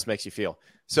know how this makes you feel.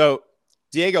 So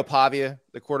Diego Pavia,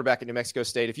 the quarterback at New Mexico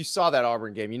State, if you saw that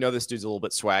Auburn game, you know this dude's a little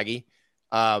bit swaggy.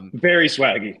 Very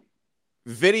swaggy.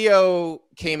 Video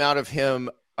came out of him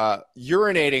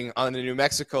urinating on the New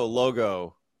Mexico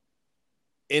logo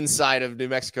inside of New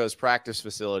Mexico's practice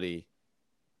facility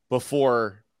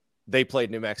before they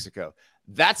played New Mexico.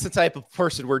 That's the type of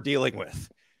person we're dealing with.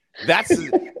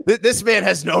 This man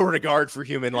has no regard for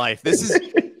human life. This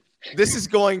is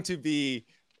going to be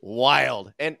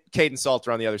wild. And Caden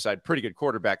Salter on the other side, pretty good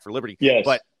quarterback for Liberty. Yes.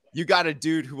 But you got a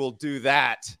dude who will do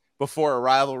that before a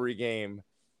rivalry game.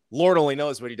 Lord only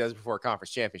knows what he does before a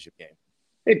conference championship game.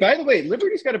 Hey, by the way,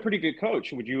 Liberty's got a pretty good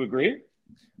coach. Would you agree?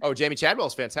 Oh, Jamie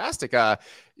Chadwell's fantastic. I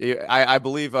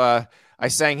believe I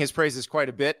sang his praises quite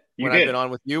a bit when I've been on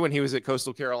with you when he was at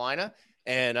Coastal Carolina.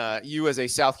 And you as a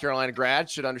South Carolina grad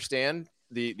should understand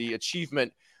the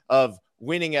achievement of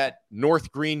winning at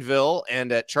North Greenville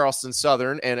and at Charleston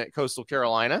Southern and at Coastal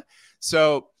Carolina.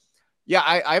 So, yeah,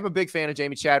 I'm a big fan of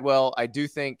Jamie Chadwell. I do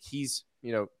think he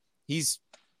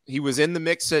was in the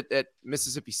mix at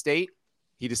Mississippi State.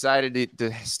 He decided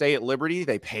to stay at Liberty.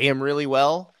 They pay him really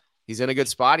well. He's in a good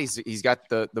spot. He's got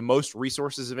the most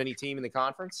resources of any team in the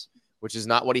conference, which is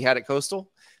not what he had at Coastal.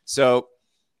 So,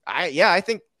 I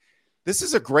think this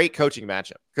is a great coaching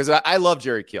matchup because I love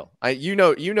Jerry Kill. You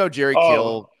know Jerry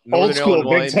Kill, Northern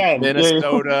Illinois,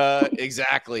 Minnesota,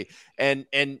 exactly. And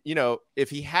if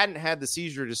he hadn't had the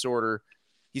seizure disorder,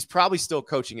 he's probably still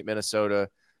coaching at Minnesota.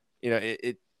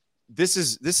 This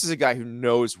is a guy who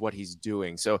knows what he's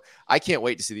doing. So I can't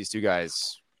wait to see these two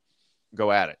guys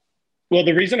go at it. Well,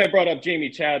 the reason I brought up Jamie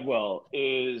Chadwell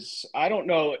is I don't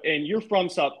know, and you're from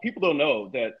South. People don't know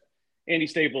that Andy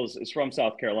Staples is from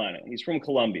South Carolina. He's from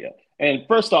Columbia. And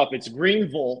first off, it's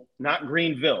Greenville, not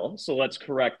Greenville. So let's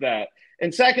correct that.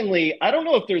 And secondly, I don't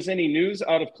know if there's any news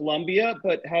out of Columbia,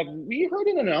 but have we heard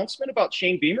an announcement about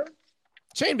Shane Beamer?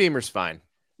 Shane Beamer's fine.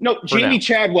 No, Jamie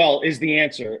Chadwell is the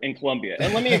answer in Columbia.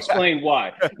 And let me explain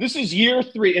why. This is year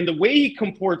 3, and the way he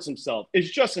comports himself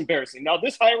is just embarrassing. Now,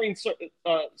 this hiring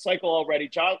cycle already,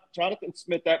 Jonathan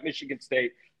Smith at Michigan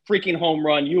State, freaking home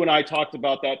run. You and I talked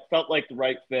about that. Felt like the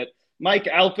right fit. Mike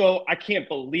Elko, I can't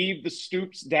believe the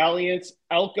Stoops dalliance.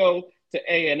 Elko to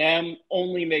A&M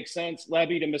only makes sense.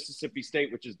 Levy to Mississippi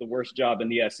State, which is the worst job in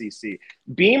the SEC.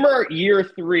 Beamer, year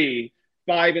 3,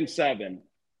 5-7.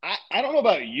 I don't know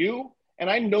about you, and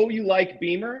I know you like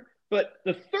Beamer, but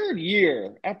the third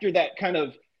year after that kind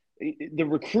of the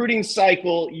recruiting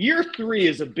cycle, year 3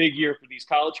 is a big year for these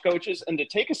college coaches. And to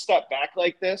take a step back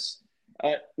like this,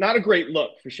 not a great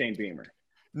look for Shane Beamer.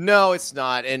 No, it's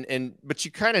not. But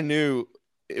you kind of knew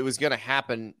it was going to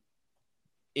happen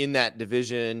in that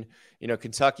division.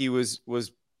 Kentucky was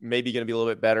maybe going to be a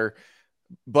little bit better,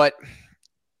 but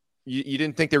you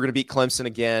didn't think they were going to beat Clemson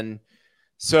again.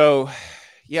 So,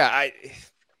 yeah,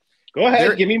 go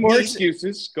ahead. Give me more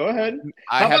excuses. Go ahead.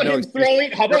 How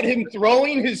about him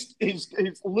throwing his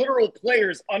literal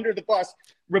players under the bus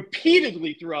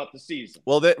repeatedly throughout the season?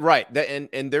 Well,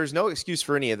 and there's no excuse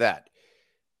for any of that.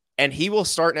 And he will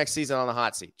start next season on the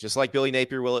hot seat, just like Billy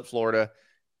Napier will at Florida.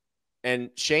 And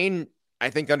Shane,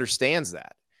 I think, understands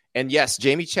that. And yes,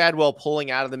 Jamie Chadwell pulling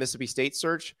out of the Mississippi State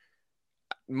search,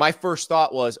 my first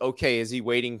thought was, okay, is he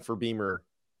waiting for Beamer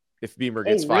if Beamer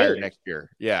gets fired next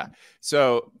year? Yeah.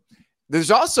 So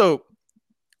there's also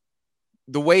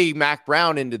the way Mac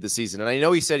Brown ended the season. And I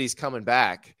know he said he's coming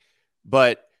back,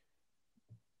 but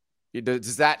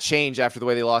does that change after the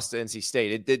way they lost to NC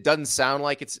State? It doesn't sound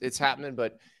like it's happening,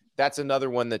 but that's another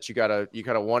one that you gotta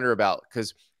wonder about.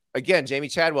 Because again, Jamie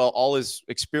Chadwell, all his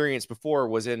experience before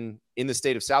was in the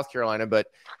state of South Carolina. But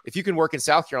if you can work in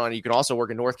South Carolina, you can also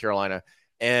work in North Carolina.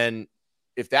 And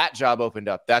if that job opened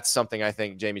up, that's something I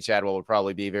think Jamie Chadwell would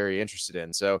probably be very interested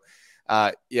in. So,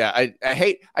 I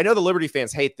know the Liberty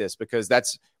fans hate this because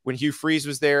that's when Hugh Freeze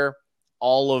was there.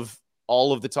 All of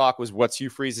the talk was what's Hugh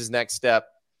Freeze's next step.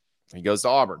 He goes to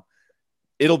Auburn.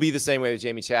 It'll be the same way with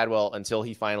Jamie Chadwell until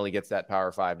he finally gets that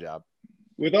Power 5 job.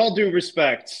 With all due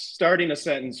respect, starting a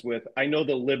sentence with, I know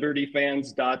the Liberty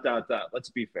fans, ... Let's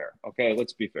be fair. Okay,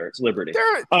 let's be fair. It's Liberty.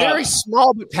 They're a very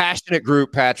small but passionate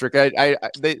group, Patrick.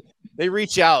 They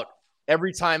reach out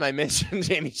every time I mention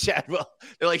Jamie Chadwell.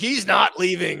 They're like, he's not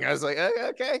leaving. I was like,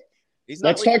 okay. He's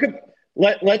not leaving.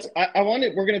 We're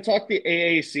going to talk the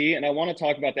AAC, and I want to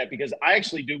talk about that because I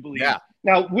actually do believe. Yeah.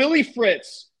 Now, Willie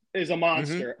Fritz is a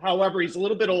monster. Mm-hmm. However, he's a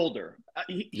little bit older.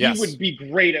 He would be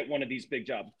great at one of these big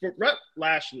jobs. But Rhett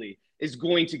Lashley is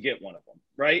going to get one of them,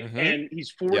 right? Mm-hmm. And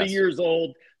he's 40 years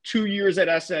old, 2 years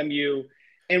at SMU.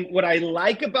 And what I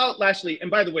like about Lashley,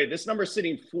 and by the way, this number is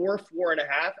sitting 4.5,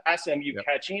 SMU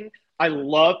catching.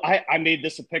 I made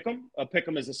this a pick'em. A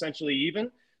pick'em is essentially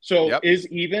even. So is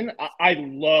even. I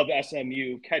love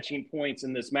SMU catching points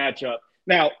in this matchup.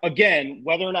 Now, again,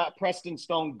 whether or not Preston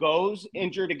Stone goes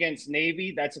injured against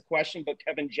Navy, that's a question. But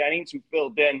Kevin Jennings, who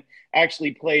filled in,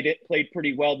 actually played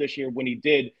pretty well this year when he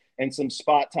did in some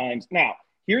spot times. Now,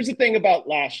 here's the thing about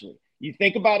Lashley. You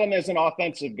think about him as an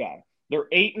offensive guy. They're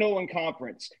 8-0 in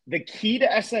conference. The key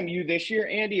to SMU this year,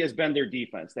 Andy, has been their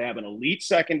defense. They have an elite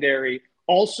secondary,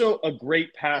 also a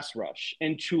great pass rush.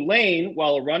 And Tulane,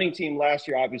 while a running team last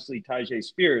year, obviously Tyjae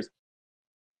Spears,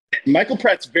 Michael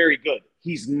Pratt's very good.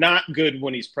 He's not good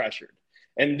when he's pressured.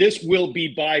 And this will be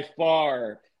by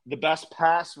far the best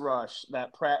pass rush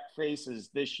that Pratt faces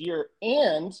this year.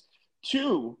 And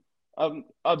two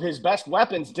of his best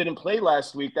weapons didn't play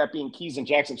last week, that being Keys and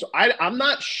Jackson. So I'm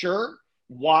not sure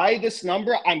why this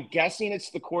number. I'm guessing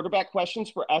it's the quarterback questions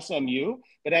for SMU.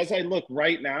 But as I look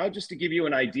right now, just to give you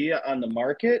an idea on the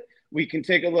market, we can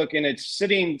take a look, and it's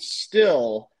sitting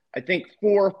still, I think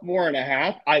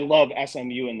 4.5. I love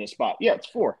SMU in this spot. Yeah, it's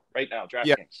 4 right now. DraftKings.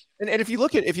 Yeah. And if you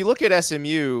look at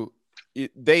SMU,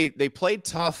 they played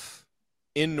tough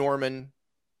in Norman.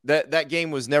 That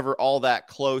game was never all that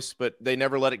close, but they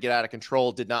never let it get out of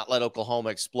control. Did not let Oklahoma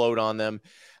explode on them.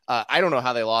 I don't know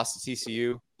how they lost to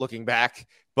TCU looking back,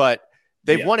 but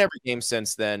they've won every game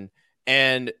since then,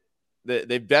 and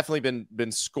they've definitely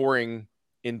been scoring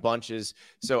in bunches.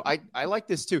 So I like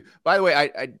this too. By the way,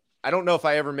 I don't know if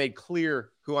I ever made clear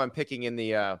who I'm picking in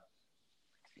the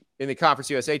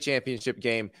Conference USA Championship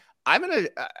game. I'm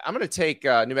gonna take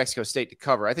New Mexico State to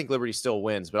cover. I think Liberty still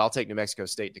wins, but I'll take New Mexico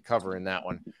State to cover in that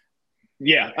one.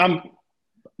 Yeah,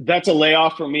 that's a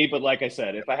layoff for me. But like I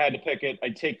said, if I had to pick it,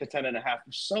 I'd take the 10.5.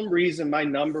 For some reason, my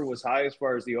number was high as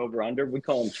far as the over/under. We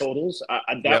call them totals.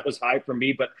 That was high for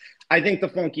me, but I think the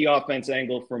funky offense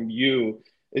angle from you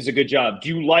is a good job. Do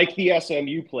you like the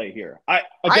SMU play here? I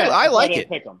like it.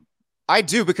 Pick them. I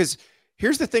do, because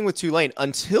here's the thing with Tulane.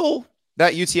 Until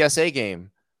that UTSA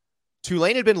game,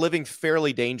 Tulane had been living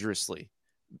fairly dangerously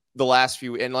the last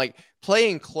few, and like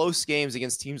playing close games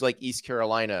against teams like East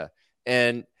Carolina.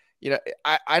 And,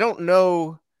 I don't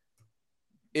know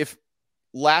if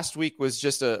last week was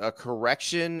just a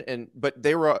correction, but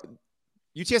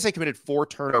UTSA committed 4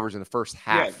 turnovers in the first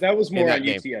half. Yeah, that was more on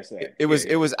UTSA.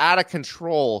 It was out of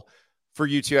control for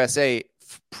UTSA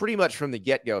pretty much from the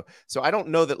get-go. So I don't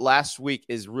know that last week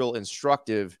is real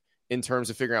instructive in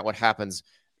terms of figuring out what happens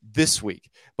this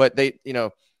week. But the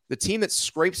team that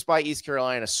scrapes by East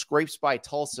Carolina, scrapes by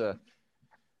Tulsa,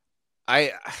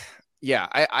 I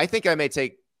think I'd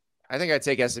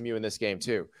take SMU in this game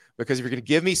too, because if you're going to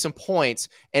give me some points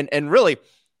and really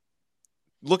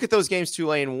look at those games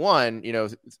Tulane won,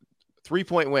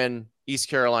 3-point win East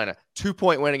Carolina,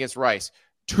 2-point win against Rice,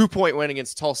 2-point win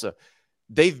against Tulsa.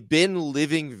 They've been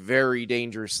living very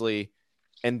dangerously,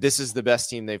 and this is the best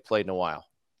team they've played in a while.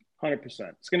 100%.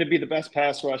 It's going to be the best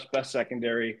pass rush, best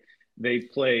secondary they've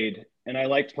played. And I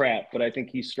like Pratt, but I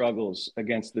think he struggles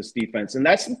against this defense. And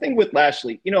that's the thing with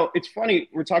Lashley. It's funny.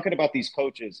 We're talking about these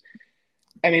coaches.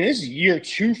 I mean, this is year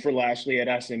 2 for Lashley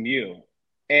at SMU.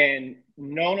 And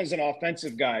known as an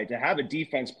offensive guy, to have a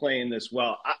defense playing this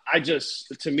well,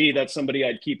 to me, that's somebody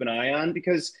I'd keep an eye on,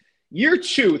 because year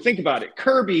 2, think about it.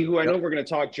 Kirby, who I know we're going to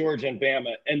talk Georgia and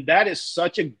Bama, and that is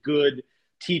such a good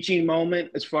teaching moment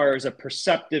as far as a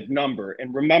perceptive number.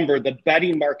 And remember, the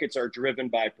betting markets are driven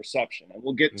by perception. And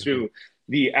we'll get to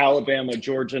the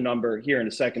Alabama-Georgia number here in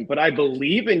a second. But I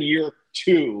believe in year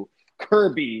 2,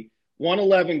 Kirby won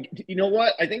 11. You know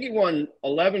what? I think he won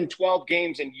 11, 12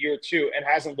 games in year 2 and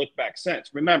hasn't looked back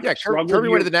since. Remember, Kirby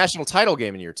went to the national title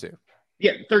game in year 2.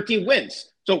 Yeah, 13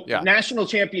 wins. So national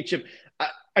championship.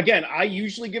 Again, I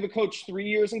usually give a coach 3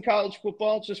 years in college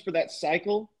football just for that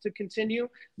cycle to continue.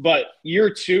 But year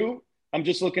 2, I'm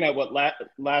just looking at what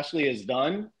Lashley has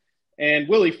done. And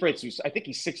Willie Fritz, I think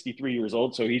he's 63 years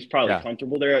old, so he's probably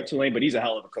comfortable there at Tulane, but he's a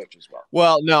hell of a coach as well.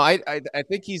 Well, no, I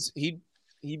think he'd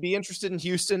be interested in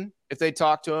Houston if they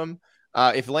talk to him.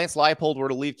 If Lance Leipold were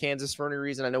to leave Kansas for any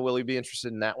reason, I know Willie'd be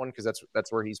interested in that one, because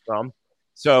that's where he's from.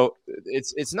 So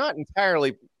it's not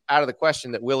entirely out of the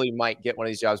question that Willie might get one of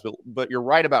these jobs, but you're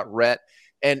right about Rhett.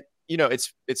 And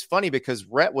it's funny because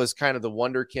Rhett was kind of the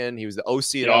wonderkin. He was the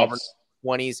OC at Auburn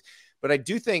 20s, but I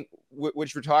do think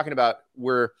what you're talking about,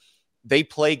 where they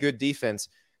play good defense,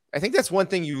 I think that's one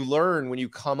thing you learn when you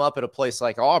come up at a place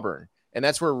like Auburn, and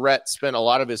that's where Rhett spent a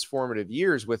lot of his formative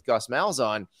years with Gus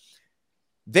Malzahn.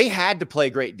 They had to play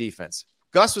great defense.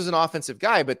 Gus was an offensive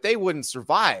guy, but they wouldn't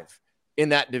survive in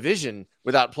that division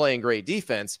without playing great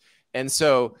defense. And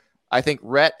so I think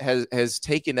Rhett has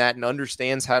taken that and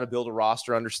understands how to build a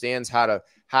roster, understands how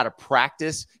to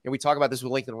practice. And we talk about this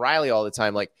with Lincoln Riley all the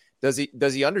time. Like, does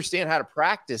he understand how to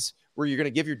practice where you're going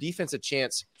to give your defense a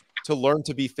chance to learn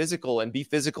to be physical and be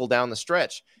physical down the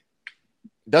stretch?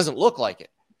 Doesn't look like it.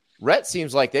 Rhett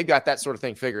seems like they've got that sort of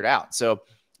thing figured out. So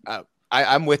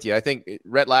I'm with you. I think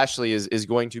Rhett Lashley is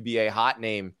going to be a hot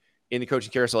name in the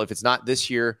coaching carousel. If it's not this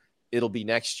year, it'll be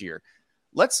next year.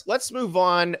 Let's move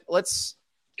on.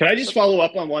 Can I just follow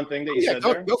up on one thing that you said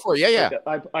there? Go for it. Yeah.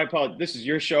 I apologize. This is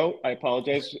your show. I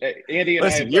apologize. Andy and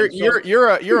listen,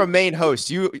 you're a main host.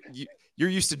 You're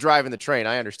used to driving the train.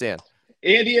 I understand.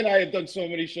 Andy and I have done so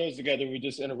many shows together. We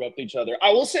just interrupt each other.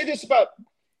 I will say this about,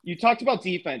 you talked about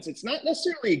defense. It's not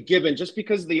necessarily a given just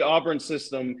because of the Auburn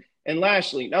system and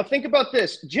Lashley. Now think about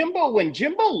this. When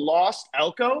Jimbo lost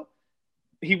Elko,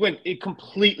 it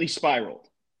completely spiraled.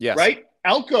 Yes. Right?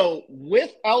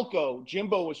 With Elko,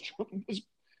 Jimbo was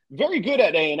very good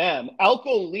at A&M.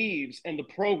 Elko leaves and the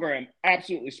program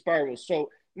absolutely spirals. So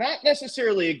not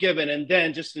necessarily a given. And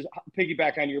then just to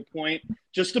piggyback on your point,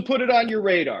 just to put it on your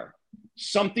radar,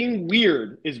 something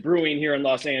weird is brewing here in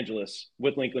Los Angeles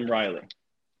with Lincoln Riley.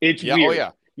 It's weird. Oh,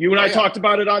 yeah. You and I talked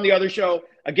about it on the other show.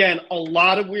 Again, a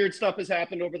lot of weird stuff has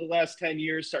happened over the last 10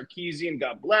 years. Sarkisian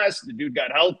got blessed. The dude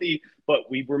got healthy. But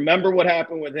we remember what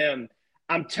happened with him.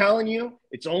 I'm telling you,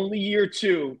 it's only year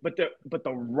 2, but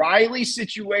the Riley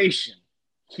situation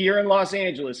here in Los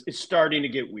Angeles is starting to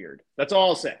get weird. That's all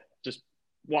I'll say. Just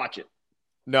watch it.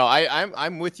 No,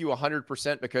 I'm with you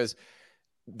 100% because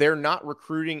they're not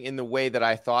recruiting in the way that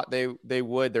I thought they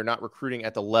would. They're not recruiting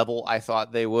at the level I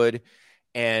thought they would.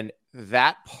 And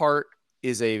that part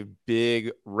is a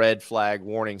big red flag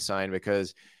warning sign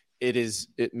because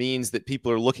it means that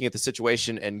people are looking at the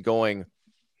situation and going,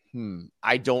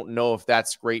 I don't know if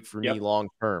that's great for me long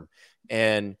term.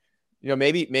 And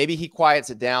maybe he quiets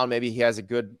it down. Maybe he has a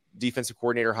good defensive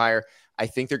coordinator hire. I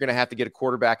think they're going to have to get a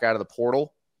quarterback out of the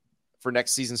portal for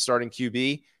next season starting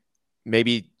QB.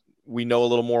 Maybe we know a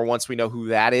little more once we know who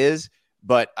that is.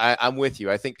 But I'm with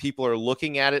you. I think people are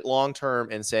looking at it long term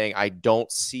and saying, I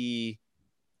don't see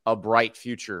a bright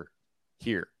future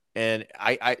here. And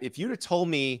if you'd have told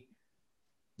me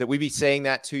that we'd be saying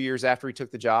that 2 years after he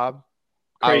took the job,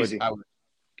 crazy.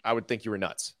 I would think you were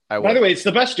nuts. By the way, it's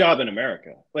the best job in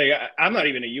America. Like I'm not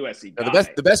even a USC guy.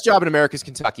 The best job in America is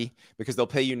Kentucky because they'll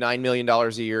pay you $9 million a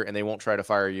year and they won't try to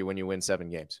fire you when you win 7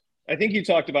 games. I think you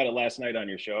talked about it last night on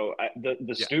your show.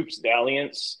 The Stoops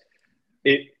dalliance.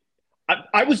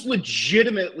 I was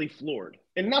legitimately floored.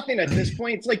 And nothing at this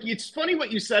point. It's like, it's funny what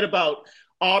you said about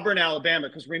Auburn, Alabama,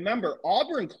 because remember,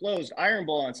 Auburn closed Iron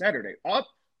Bowl on Saturday.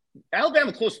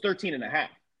 Alabama closed 13.5.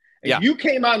 And you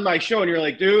came on my show and you're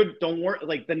like, dude, don't worry.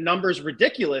 Like, the number's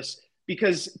ridiculous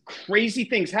because crazy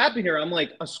things happen here. I'm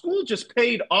like, a school just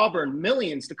paid Auburn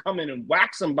millions to come in and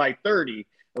wax them by 30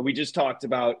 that we just talked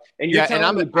about. And you're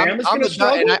telling me Bama's going to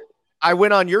struggle? I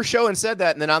went on your show and said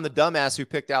that, and then I'm the dumbass who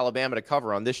picked Alabama to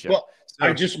cover on this show. Well,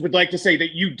 I just would like to say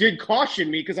that you did caution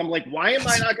me because I'm like, why am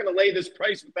I not going to lay this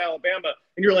price with Alabama?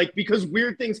 And you're like, because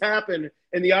weird things happen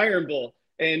in the Iron Bowl.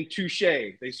 And touche,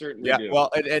 they certainly do.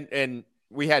 Well, and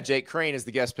we had Jake Crane as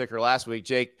the guest picker last week.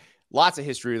 Jake, lots of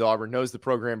history with Auburn, knows the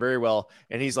program very well,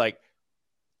 and he's like,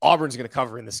 Auburn's going to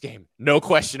cover in this game. No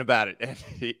question about it. And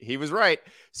he was right.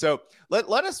 So let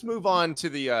us move on to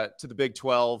the Big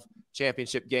 12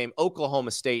 championship game,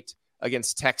 Oklahoma State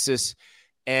against Texas.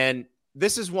 And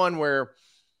this is one where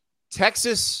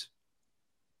Texas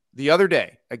the other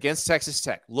day against Texas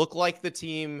Tech looked like the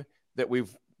team that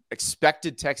we've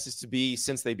expected Texas to be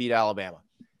since they beat Alabama.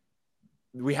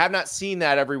 We have not seen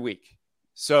that every week.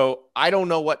 So I don't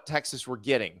know what Texas we're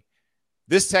getting.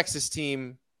 This Texas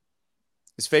team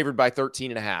is favored by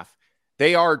 13.5.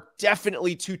 They are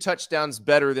definitely 2 touchdowns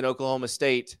better than Oklahoma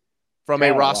State from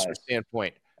a roster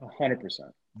standpoint. 100%.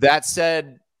 That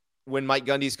said, when Mike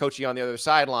Gundy's coaching on the other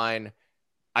sideline,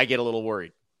 I get a little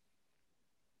worried.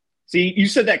 See, you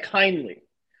said that kindly.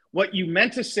 What you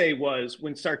meant to say was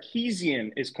when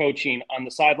Sarkisian is coaching on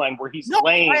the sideline where he's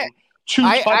laying 2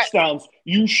 touchdowns,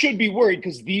 you should be worried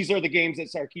because these are the games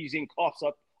that Sarkisian coughs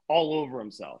up all over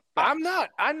himself. I'm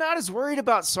not as worried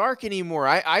about Sark anymore.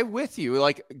 I with you.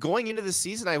 Like, going into the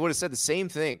season, I would have said the same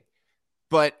thing.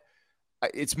 But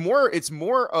it's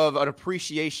more of an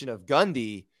appreciation of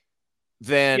Gundy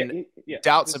than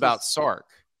doubts about Sark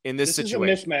in this situation.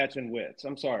 This is a mismatch in wits.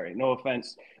 I'm sorry. No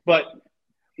offense. But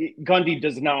Gundy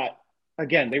does not.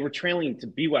 Again, they were trailing to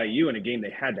BYU in a game they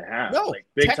had to have. No, like,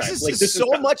 big Texas time. Like, is so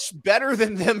much better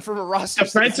than them from a roster.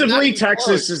 Defensively,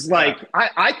 Texas is like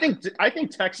I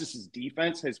think Texas's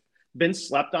defense has been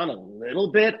slept on a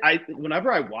little bit.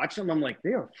 Whenever I watch them, I'm like,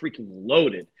 they are freaking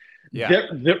loaded. Yeah.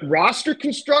 The roster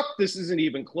construct, this isn't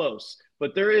even close,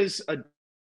 but there is a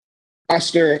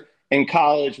roster in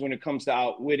college when it comes to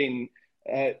outwitting.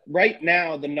 Right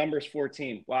now, the number's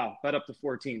 14. Wow, bet up to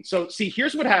 14. So, see,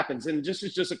 here's what happens, and just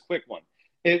a quick one.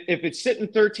 If it's sitting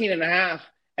 13 and a half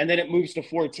and then it moves to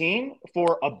 14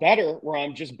 for a better where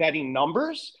I'm just betting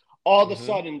numbers, all of a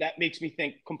sudden that makes me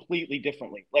think completely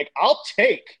differently. Like, I'll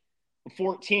take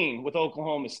 14 with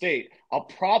Oklahoma State. I'll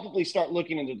probably start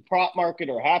looking into the prop market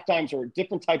or halftimes or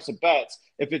different types of bets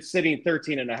if it's sitting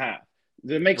 13 and a half.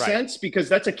 Does it make sense? Because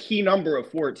that's a key number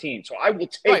of 14. So I will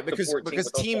take because the 14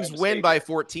 because teams win by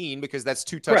 14 because that's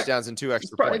 2 touchdowns and 2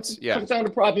 extra points. Yeah, it comes down to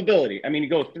probability. I mean, you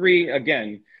go 3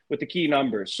 again with the key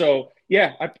numbers. So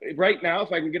yeah, right now,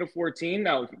 if I can get a 14,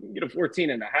 now if you can get a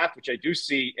 14 and a half, which I do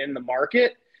see in the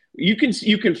market, you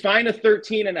can find a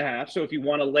 13 and a half. So if you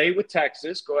want to lay with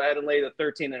Texas, go ahead and lay the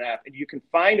 13 and a half, and you can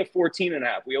find a 14 and a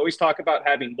half. We always talk about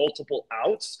having multiple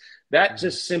outs. That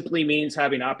just simply means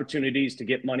having opportunities to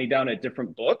get money down at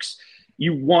different books.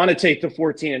 You want to take the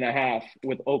 14 and a half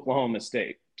with Oklahoma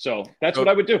State. So that's what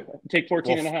I would do. Take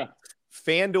 14 and a half.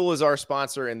 FanDuel is our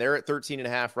sponsor, and they're at 13 and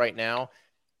a half right now.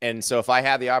 And so if I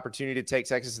have the opportunity to take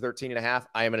Texas at 13 and a half,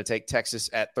 I am going to take Texas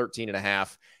at 13 and a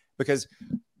half because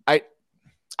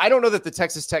I don't know that the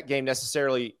Texas Tech game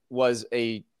necessarily was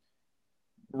a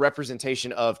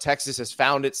representation of Texas has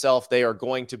found itself. They are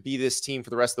going to be this team for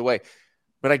the rest of the way.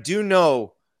 But I do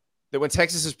know that when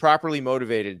Texas is properly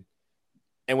motivated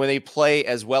and when they play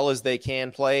as well as they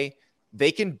can play,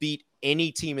 they can beat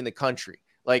any team in the country.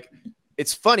 Like,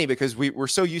 it's funny because we're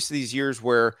so used to these years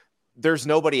where there's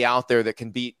nobody out there that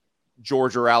can beat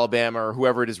Georgia or Alabama or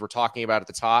whoever it is we're talking about at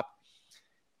the top.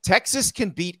 Texas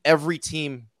can beat every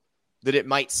team that it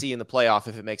might see in the playoff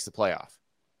if it makes the playoff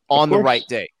on the right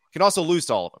day. It can also lose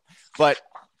to all of them. But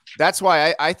that's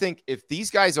why I think if these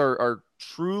guys are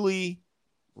truly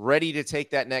ready to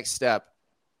take that next step,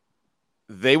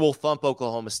 they will thump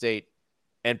Oklahoma State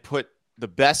and put the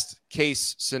best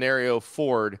case scenario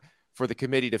forward for the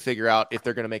committee to figure out if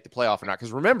they're going to make the playoff or not.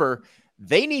 Because remember,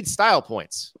 they need style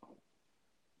points.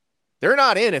 They're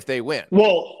not in if they win.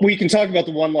 Well, we can talk about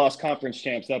the one-loss conference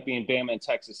champs, that being Bama and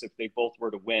Texas, if they both were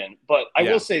to win. But I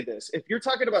will say this. If you're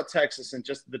talking about Texas and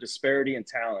just the disparity in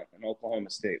talent in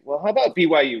Oklahoma State, well, how about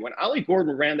BYU? When Ollie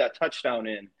Gordon ran that touchdown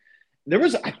in,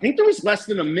 I think there was less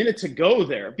than a minute to go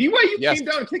there. BYU came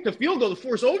down and kicked the field goal to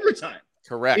force overtime.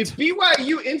 Correct. If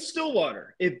BYU in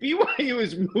Stillwater, if BYU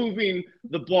is moving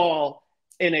the ball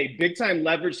in a big-time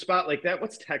leverage spot like that,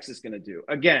 what's Texas going to do?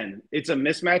 Again, it's a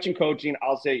mismatch in coaching.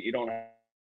 I'll say you don't have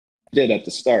did at the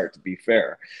start, to be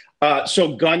fair.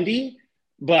 So Gundy,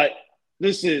 but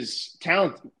this is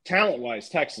talent-wise,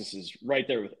 Texas is right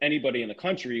there with anybody in the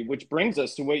country, which brings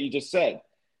us to what you just said.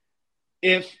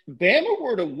 If Bama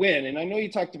were to win, and I know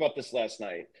you talked about this last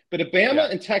night, but if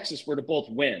Bama and Texas were to both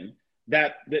win,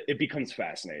 that it becomes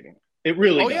fascinating. It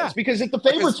really does. Yeah. Because if the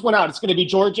favorites went out, it's going to be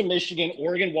Georgia, Michigan,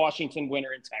 Oregon, Washington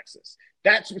winner in Texas.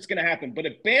 That's what's going to happen. But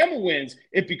if Bama wins,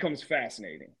 it becomes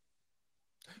fascinating.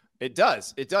 It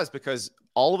does. It does, because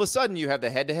all of a sudden you have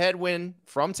the head-to-head win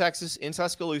from Texas in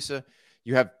Tuscaloosa.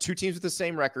 You have two teams with the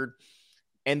same record.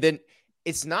 And then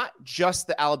it's not just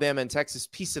the Alabama and Texas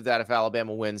piece of that if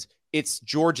Alabama wins. It's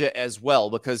Georgia as well,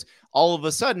 because all of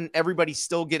a sudden everybody's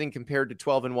still getting compared to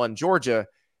 12-1 Georgia.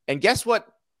 And guess what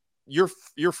your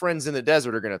friends in the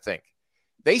desert are going to think?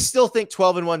 They still think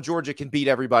 12-1 Georgia can beat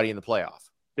everybody in the playoff.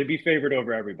 They'd be favored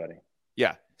over everybody.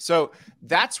 Yeah. So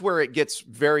that's where it gets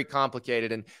very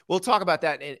complicated. And we'll talk about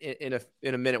that in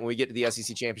a minute when we get to the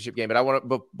SEC championship game.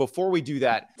 But before we do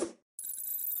that,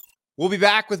 we'll be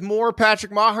back with more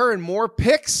Patrick Maher and more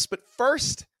picks. But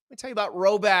first, let me tell you about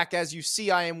Rhoback. As you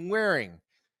see, I am wearing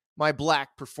my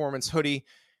black performance hoodie.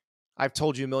 I've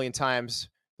told you a million times,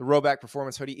 the Rhoback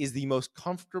performance hoodie is the most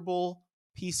comfortable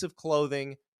piece of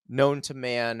clothing known to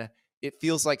man. It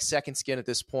feels like second skin at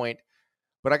this point.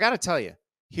 But I got to tell you,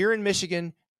 here in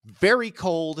Michigan, very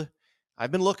cold.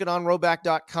 I've been looking on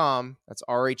Rhoback.com. That's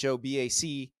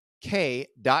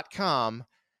RHOBACK.com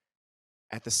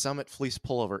at the Summit Fleece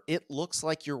Pullover. It looks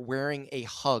like you're wearing a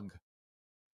hug.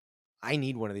 I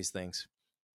need one of these things.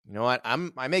 You know what?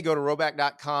 I may go to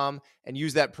Rhoback.com and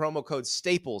use that promo code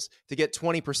STAPLES to get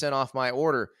 20% off my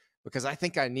order, because I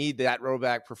think I need that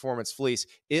Rhoback Performance Fleece.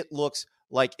 It looks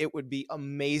like it would be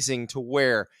amazing to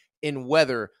wear in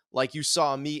weather like you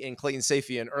saw me and Clayton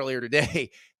Safian earlier today.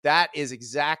 That is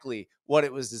exactly what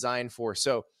it was designed for.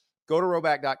 So go to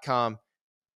Rhoback.com.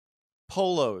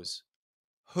 Polos,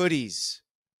 hoodies,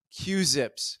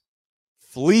 Q-zips,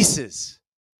 fleeces,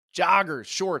 joggers,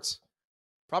 shorts.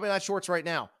 Probably not shorts right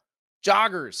now,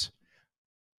 joggers.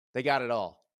 They got it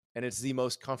all. And it's the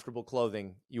most comfortable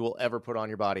clothing you will ever put on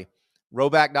your body.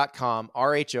 Rhoback.com,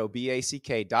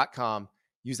 RHOBACK.com.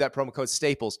 Use that promo code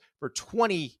Staples for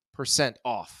 20%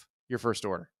 off your first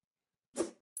order.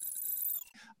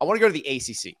 I want to go to the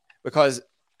ACC because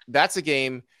that's a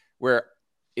game where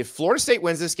if Florida State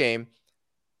wins this game,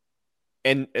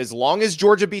 and as long as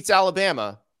Georgia beats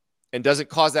Alabama and doesn't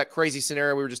cause that crazy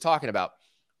scenario we were just talking about,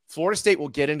 Florida State will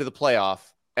get into the playoff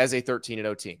as a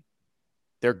 13-0 team.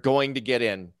 They're going to get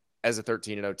in as a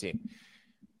 13-0 team.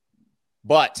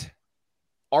 But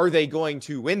are they going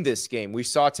to win this game? We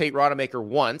saw Tate Rodemaker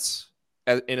once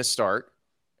in a start,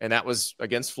 and that was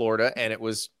against Florida, and it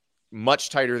was much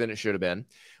tighter than it should have been.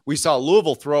 We saw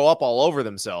Louisville throw up all over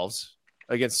themselves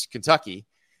against Kentucky,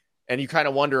 and you kind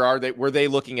of wonder, were they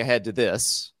looking ahead to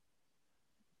this?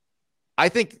 I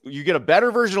think you get a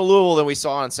better version of Louisville than we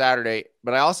saw on Saturday,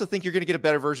 but I also think you're going to get a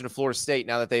better version of Florida State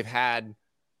now that they've had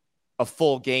a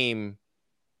full game,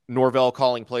 Norvell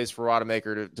calling plays for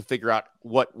Rodemaker to figure out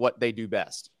what they do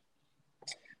best.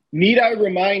 Need I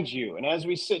remind you, and as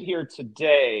we sit here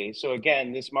today, so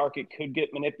again, this market could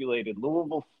get manipulated.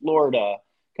 Louisville, Florida,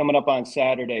 coming up on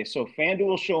Saturday. So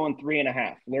FanDuel showing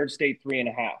 3.5, Florida State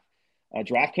 3.5.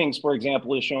 DraftKings, for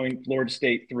example, is showing Florida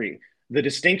State 3. The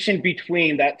distinction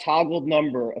between that toggled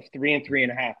number of 3 and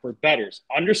 3.5 for bettors,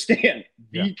 understand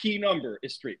the key number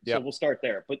is 3. So we'll start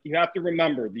there. But you have to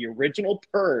remember the original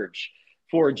purge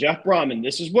for Jeff Brom, and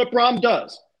this is what Brom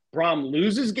does. Brom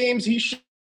loses games he should,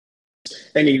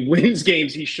 and he wins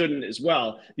games he shouldn't as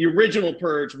well. The original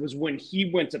purge was when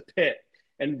he went to Pitt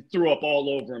and threw up all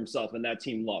over himself, and that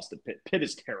team lost to Pitt. Pitt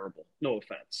is terrible. No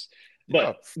offense.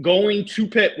 But going to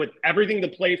Pitt with everything to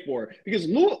play for, because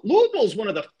Louisville is one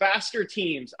of the faster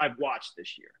teams I've watched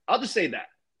this year. I'll just say that.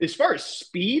 As far as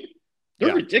speed,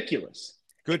 they're ridiculous.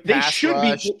 Good pass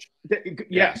rush.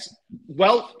 Yes.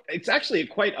 Well, it's actually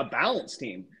quite a balanced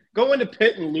team. Going to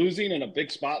Pitt and losing in a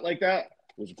big spot like that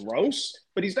was gross,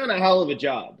 but he's done a hell of a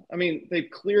job. I mean, they've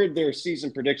cleared their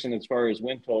season prediction as far as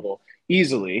win total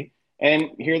easily.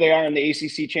 And here they are in the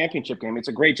ACC championship game. It's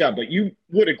a great job. But you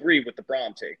would agree with the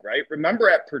Brom take, right? Remember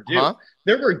at Purdue,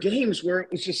 there were games where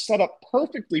it was just set up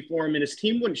perfectly for him and his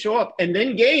team wouldn't show up. And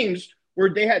then games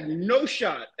where they had no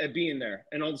shot at being there.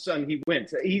 And all of a sudden he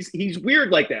wins. He's weird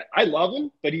like that. I love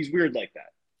him, but he's weird like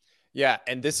that. Yeah,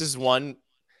 and this is one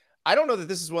 – I don't know that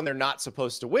this is one they're not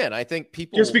supposed to win. I think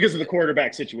people – just because of the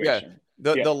quarterback situation.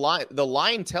 Yeah, the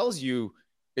line tells you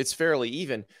it's fairly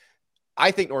even.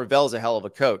 I think Norvell's a hell of a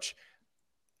coach.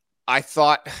 I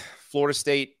thought Florida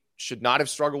State should not have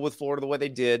struggled with Florida the way they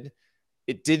did.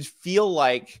 It did feel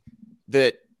like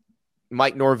that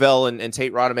Mike Norvell and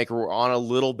Tate Rodemaker were on a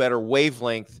little better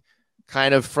wavelength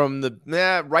kind of from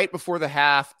the right before the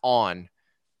half on.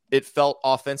 It felt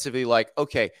offensively like,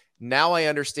 okay, now I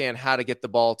understand how to get the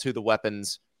ball to the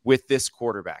weapons with this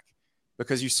quarterback,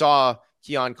 because you saw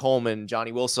Keon Coleman,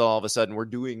 Johnny Wilson, all of a sudden were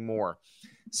doing more.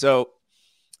 So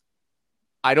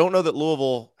I don't know that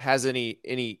Louisville has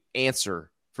any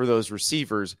answer for those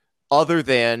receivers other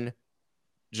than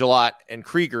Gillott and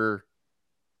Krieger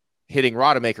hitting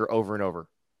Rodemaker over and over.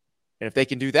 And if they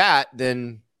can do that,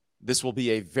 then this will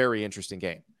be a very interesting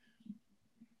game.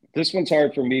 This one's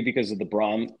hard for me because of the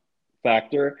Brom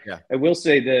factor. Yeah. I will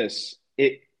say this.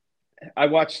 I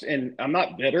watched, and I'm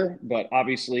not bitter, but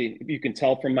obviously you can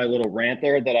tell from my little rant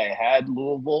there that I had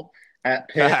Louisville at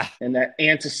Pitt and that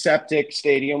antiseptic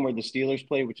stadium where the Steelers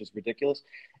play, which is ridiculous.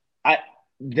 I've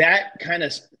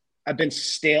been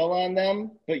stale on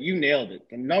them, but you nailed it.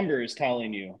 The number is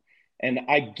telling you. And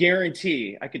I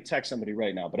guarantee, I could text somebody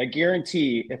right now, but I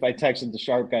guarantee if I texted the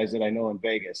sharp guys that I know in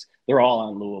Vegas, they're all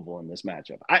on Louisville in this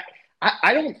matchup. I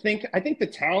think the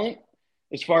talent,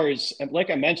 as far as, like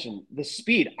I mentioned, the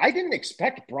speed, I didn't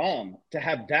expect Brom to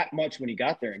have that much when he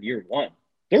got there in year one.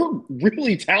 They're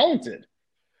really talented.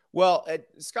 Well,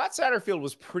 Scott Satterfield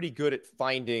was pretty good at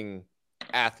finding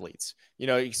athletes. You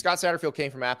know, Scott Satterfield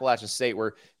came from Appalachian State,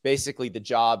 where basically the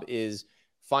job is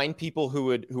find people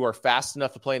who are fast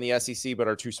enough to play in the SEC but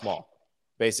are too small,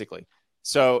 basically.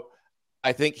 So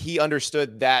I think he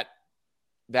understood that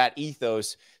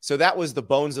ethos. So that was the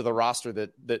bones of the roster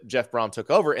that Jeff Brom took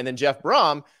over. And then Jeff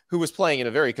Brom, who was playing in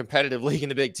a very competitive league in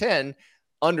the Big Ten,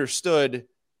 understood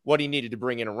what he needed to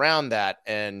bring in around that.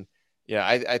 And yeah,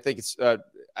 I think it's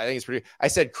pretty. I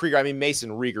said Krieger. I mean Mason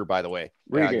Rieger, by the way.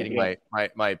 Getting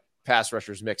my pass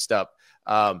rushers mixed up.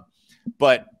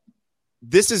 But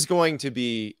this is going to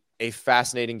be a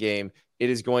fascinating game.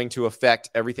 It is going to affect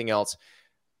everything else.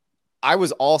 I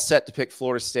was all set to pick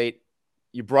Florida State.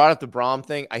 You brought up the Brom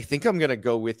thing. I think I'm going to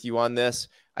go with you on this.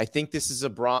 I think this is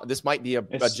this might be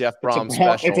a Jeff Brom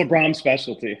special. It's a Brom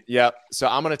specialty. Yep. So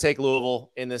I'm going to take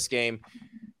Louisville in this game.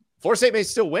 Florida State may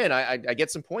still win. I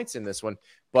get some points in this one,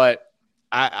 but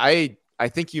I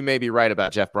think you may be right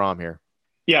about Jeff Brom here.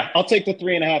 Yeah, I'll take the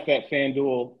 3.5 at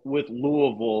FanDuel with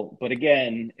Louisville. But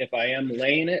again, if I am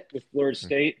laying it with Florida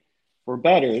State for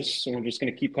bettors, so we're just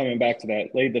going to keep coming back to that.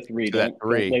 Lay the 3. Don't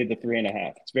lay the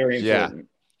 3.5. It's very important.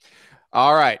 Yeah.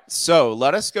 All right. So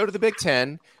let us go to the Big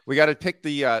Ten. We got to pick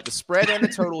the spread and the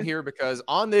total here because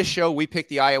on this show, we pick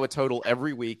the Iowa total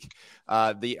every week.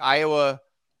 The Iowa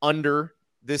under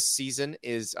this season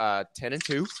is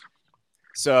 10-2.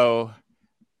 So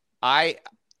I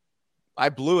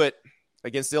blew it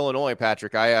against Illinois,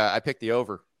 Patrick. I picked the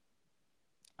over.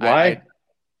 Why?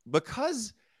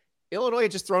 Because Illinois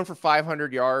had just thrown for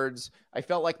 500 yards. I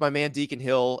felt like my man Deacon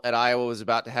Hill at Iowa was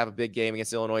about to have a big game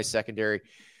against Illinois secondary.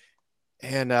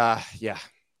 And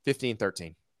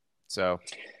 15-13. So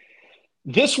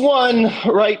this one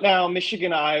right now,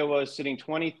 Michigan, Iowa is sitting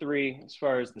 23 as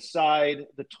far as the side.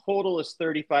 The total is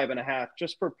 35.5.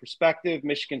 Just for perspective,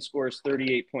 Michigan scores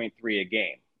 38.3 a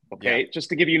game. Okay, just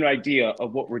to give you an idea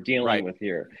of what we're dealing with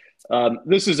here.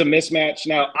 This is a mismatch.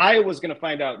 Now, Iowa's going to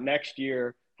find out next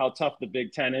year how tough the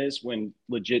Big Ten is when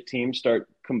legit teams start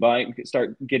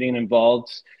getting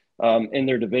involved in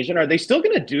their division. Are they still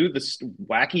going to do this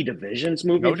wacky divisions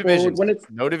moving forward?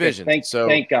 No division.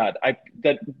 Thank God.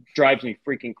 That drives me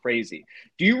freaking crazy.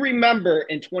 Do you remember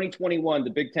in 2021, the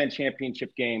Big Ten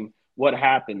championship game? What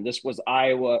happened? This was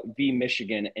Iowa v.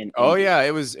 Michigan. And yeah,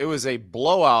 it was a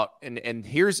blowout. And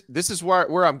this is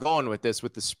where I'm going with this,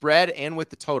 with the spread and with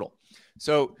the total.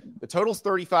 So the total's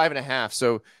 35.5.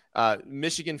 So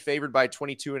Michigan favored by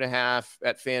 22.5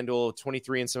 at FanDuel,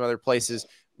 23 in some other places.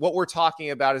 What we're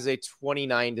talking about is a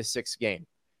 29-6 game.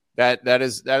 That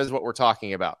is what we're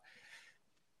talking about.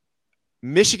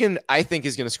 Michigan, I think,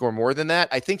 is going to score more than that.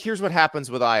 I think here's what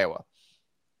happens with Iowa.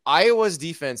 Iowa's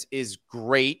defense is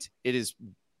great. It is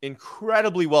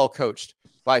incredibly well coached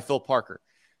by Phil Parker.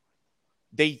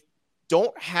 They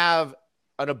don't have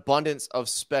an abundance of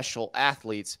special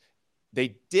athletes.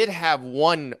 They did have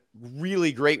one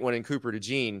really great one in Cooper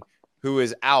DeJean, who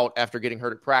is out after getting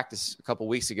hurt at practice a couple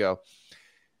weeks ago.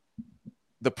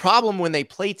 The problem when they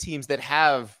play teams that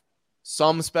have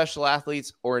some special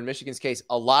athletes, or in Michigan's case,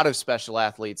 a lot of special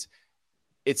athletes,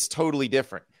 it's totally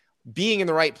different. Being in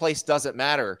the right place doesn't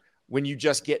matter when you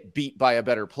just get beat by a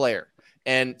better player.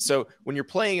 And so when you're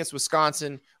playing against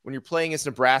Wisconsin, when you're playing against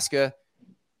Nebraska,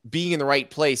 being in the right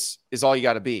place is all you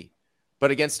got to be.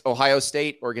 But against Ohio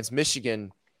State or against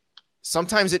Michigan,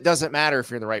 sometimes it doesn't matter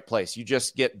if you're in the right place. You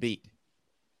just get beat.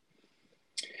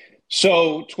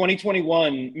 So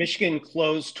 2021, Michigan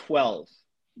closed 12.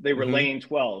 They were laying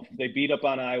 12. They beat up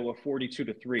on Iowa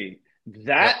 42-3.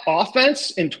 That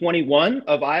offense in 21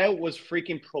 of Iowa was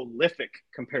freaking prolific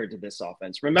compared to this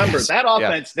offense. Remember, that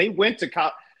offense, they went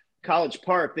to College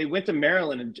Park. They went to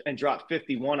Maryland and dropped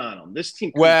 51 on them. This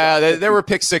team. Well, there were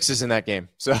pick sixes in that game.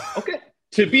 So okay.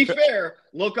 To be fair,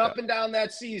 look up and down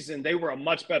that season. They were a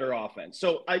much better offense.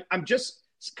 So I'm just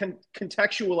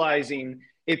contextualizing.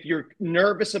 If you're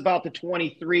nervous about the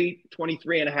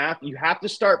 23.5, you have to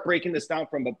start breaking this down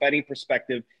from a betting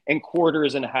perspective in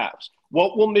quarters and halves.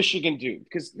 What will Michigan do?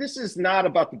 Because this is not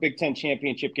about the Big Ten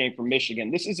championship game for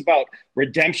Michigan. This is about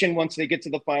redemption once they get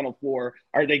to the Final Four.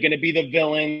 Are they going to be the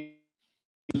villain?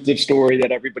 The story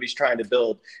that everybody's trying to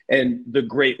build and the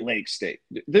Great Lakes State.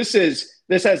 This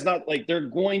has not like they're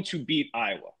going to beat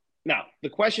Iowa. Now, the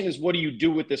question is, what do you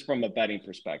do with this from a betting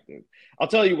perspective? I'll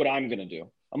tell you what I'm going to do.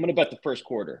 I'm going to bet the first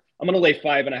quarter. I'm going to lay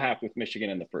 5.5 with Michigan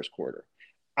in the first quarter.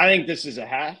 I think this is a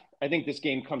half. I think this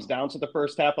game comes down to the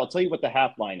first half. I'll tell you what the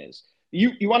half line is.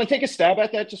 You want to take a stab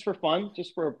at that just for fun,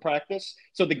 just for practice?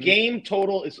 So the game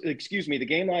total is, the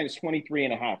game line is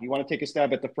 23.5. You want to take a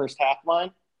stab at the first half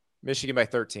line? Michigan by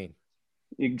 13.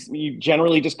 You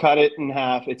generally just cut it in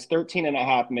half. It's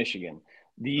 13.5 Michigan.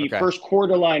 The first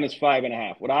quarter line is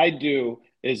 5.5. What I do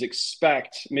is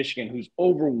expect Michigan, who's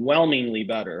overwhelmingly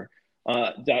better,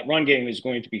 that run game is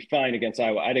going to be fine against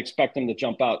Iowa. I'd expect them to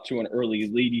jump out to an early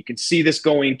lead. You can see this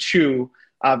going to,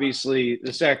 obviously,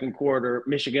 the second quarter,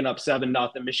 Michigan up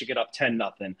 7-0, Michigan up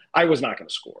 10-0. Iowa's not going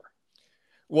to score.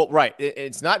 Well, right.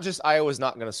 It's not just Iowa's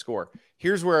not going to score.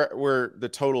 Here's where the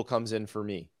total comes in for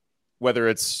me. Whether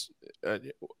it's,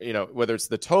 whether it's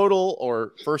the total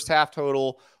or first half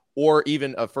total or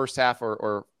even a first half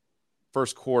or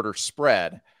first quarter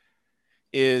spread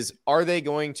is, are they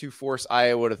going to force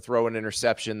Iowa to throw an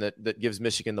interception that gives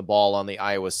Michigan the ball on the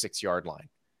Iowa 6-yard line?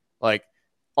 Like,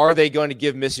 are they going to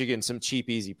give Michigan some cheap,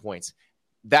 easy points?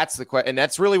 That's the question. And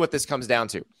that's really what this comes down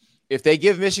to If they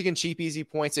give Michigan cheap, easy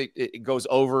points, it goes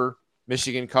over.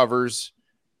 Michigan covers,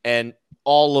 and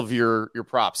all of your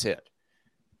props hit.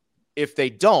 If they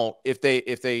don't, if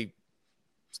they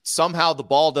somehow the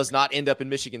ball does not end up in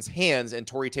Michigan's hands and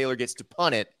Tory Taylor gets to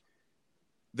punt it,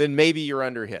 then maybe your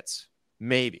under hits.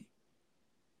 Maybe.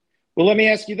 Well, let me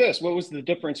ask you this. What was the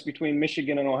difference between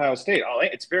Michigan and Ohio State? Oh,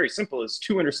 it's very simple. It's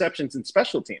 2 interceptions in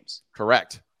special teams.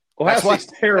 Correct. Ohio State's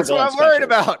terrible. That's what I'm worried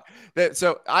about.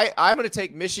 So I'm going to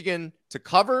take Michigan to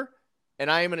cover,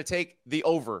 and I am going to take the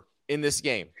over in this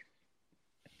game.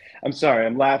 I'm sorry.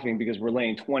 I'm laughing because we're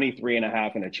laying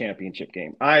 23.5 in a championship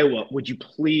game. Iowa, would you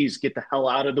please get the hell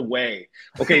out of the way?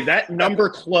 Okay, that number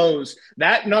closed.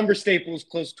 That number, Staples,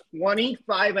 closed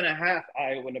 25.5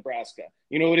 Iowa, Nebraska.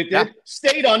 You know what it did? Yeah.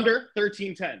 Stayed under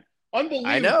 13-10.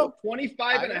 Unbelievable. I know.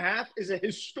 25.5 is a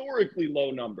historically low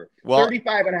number. Well,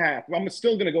 35.5. I'm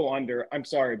still going to go under. I'm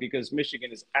sorry, because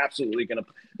Michigan is absolutely going to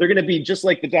 – they're going to be just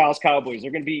like the Dallas Cowboys.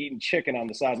 They're going to be eating chicken on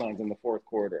the sidelines in the fourth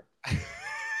quarter.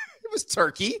 It was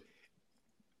turkey.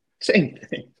 Same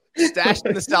thing. Stashed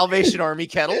in the Salvation Army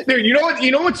kettle. Dude, you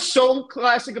know what's so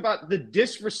classic about the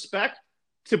disrespect?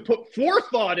 To put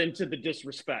forethought into the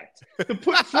disrespect. To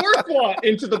put forethought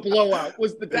into the blowout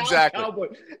was the Dallas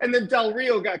Cowboys. And then Del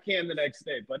Rio got canned the next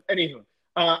day. But anywho,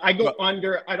 I go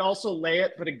under. I'd also lay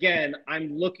it. But again,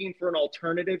 I'm looking for an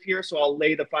alternative here. So I'll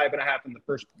lay the 5.5 in the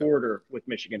first quarter with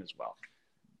Michigan as well.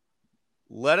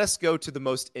 Let us go to the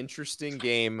most interesting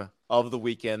game of the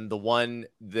weekend, the one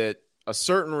that a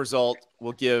certain result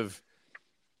will give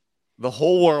the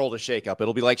whole world a shakeup.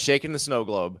 It'll be like shaking the snow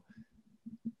globe.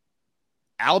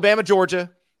 Alabama, Georgia.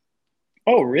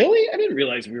 Oh, really? I didn't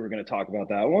realize we were going to talk about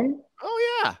that one.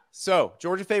 Oh, yeah. So,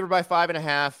 Georgia favored by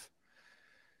 5.5.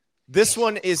 This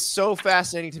one is so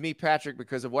fascinating to me, Patrick,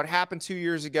 because of what happened 2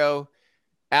 years ago.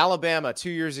 Alabama,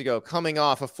 2 years ago, coming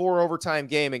off a 4-overtime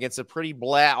game against a pretty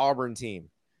blah Auburn team.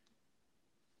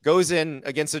 Goes in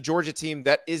against a Georgia team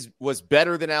that was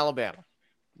better than Alabama.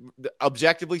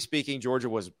 Objectively speaking, Georgia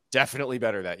was definitely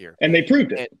better that year. And they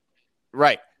proved it.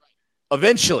 Right.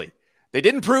 Eventually. They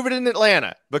didn't prove it in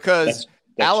Atlanta because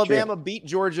that's Alabama true. Beat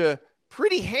Georgia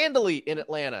pretty handily in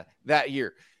Atlanta that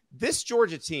year. This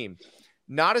Georgia team,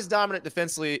 not as dominant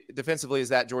defensively as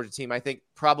that Georgia team. I think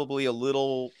probably a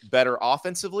little better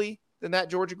offensively than that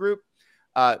Georgia group.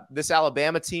 This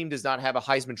Alabama team does not have a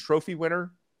Heisman Trophy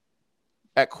winner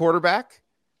at quarterback,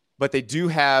 but they do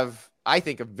have, I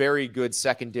think, a very good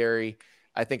secondary.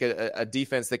 I think a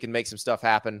defense that can make some stuff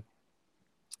happen.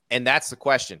 And that's the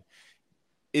question.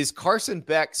 Is Carson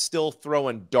Beck still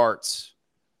throwing darts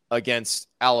against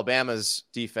Alabama's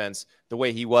defense the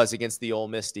way he was against the Ole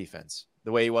Miss defense,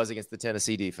 the way he was against the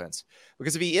Tennessee defense?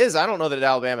 Because if he is, I don't know that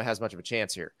Alabama has much of a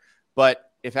chance here. But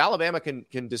if Alabama can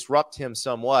disrupt him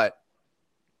somewhat,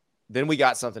 then we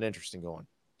got something interesting going.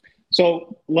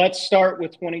 So let's start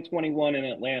with 2021 in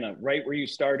Atlanta, right where you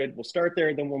started. We'll start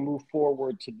there, then we'll move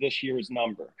forward to this year's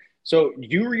number. So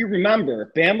you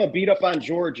remember, Bama beat up on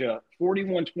Georgia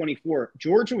 41-24.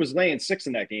 Georgia was laying 6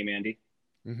 in that game, Andy.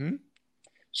 Mm-hmm.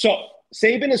 So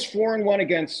Saban is 4-1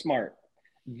 against Smart.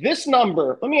 This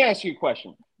number, let me ask you a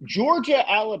question. Georgia,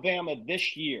 Alabama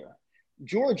this year.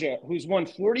 Georgia, who's won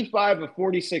 45 of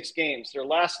 46 games, their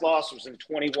last loss was in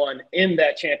 21 in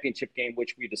that championship game,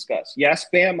 which we discussed. Yes,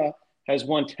 Bama has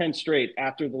won 10 straight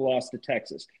after the loss to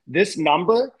Texas. This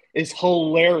number is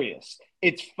hilarious.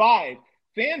 It's 5.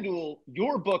 FanDuel,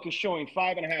 your book is showing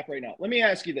 5.5 right now. Let me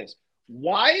ask you this.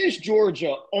 Why is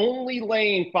Georgia only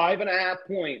laying 5.5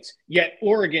 points, yet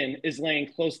Oregon is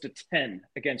laying close to 10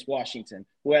 against Washington,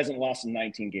 who hasn't lost in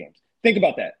 19 games? Think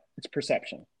about that. It's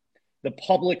perception. The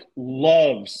public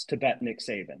loves to bet Nick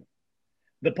Saban.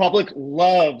 The public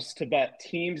loves to bet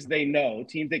teams they know,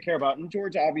 teams they care about. And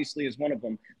Georgia obviously is one of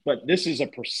them. But this is a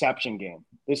perception game.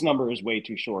 This number is way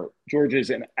too short. Georgia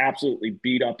is absolutely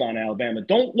beat up on Alabama.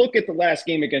 Don't look at the last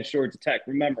game against Georgia Tech.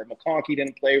 Remember, McConkey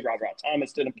didn't play. Robert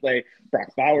Thomas didn't play. Brock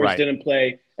Bowers didn't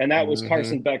play. And that was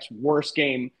Carson Beck's worst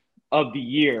game of the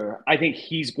year. I think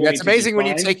he's going to That's amazing when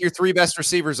fine. you take your 3 best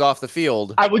receivers off the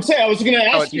field. I would say, I was going to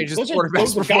ask you, those are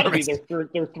got to be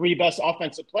their 3 best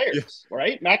offensive players,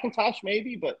 right? McIntosh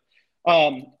maybe, but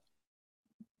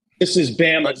this is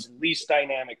Bama's least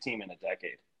dynamic team in a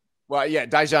decade. Well, yeah,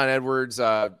 Dijon Edwards,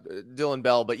 Dylan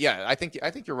Bell, but yeah, I think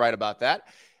you're right about that.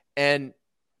 And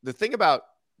the thing about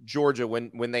Georgia,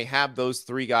 when they have those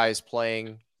 3 guys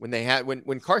playing,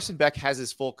 when Carson Beck has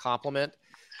his full complement,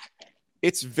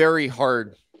 it's very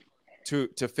hard to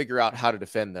figure out how to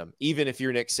defend them, even if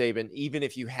you're Nick Saban, even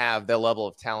if you have the level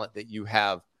of talent that you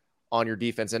have on your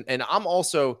defense. And I'm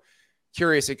also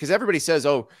curious because everybody says,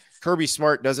 oh, Kirby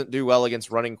Smart doesn't do well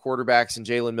against running quarterbacks and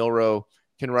Jalen Milroe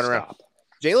can run around.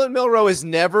 Jalen Milroe is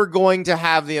never going to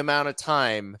have the amount of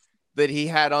time that he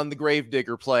had on the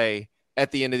Gravedigger play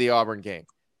at the end of the Auburn game.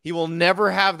 He will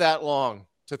never have that long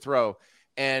to throw.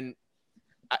 And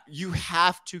you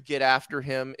have to get after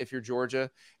him if you're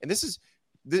Georgia. And this is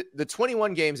the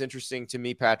 21 game's interesting to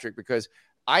me, Patrick, because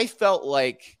I felt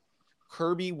like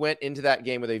Kirby went into that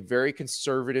game with a very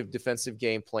conservative defensive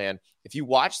game plan. If you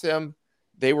watch them,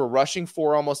 they were rushing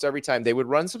 4 almost every time. They would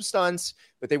run some stunts,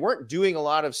 but they weren't doing a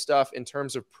lot of stuff in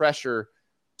terms of pressure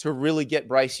to really get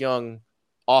Bryce Young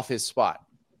off his spot.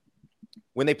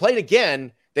 When they played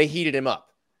again, they heated him up.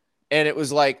 And it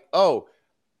was like, oh,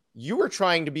 you were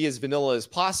trying to be as vanilla as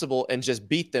possible and just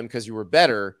beat them because you were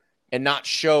better and not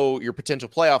show your potential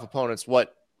playoff opponents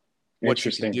what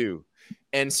you can do.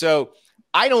 And so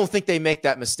I don't think they make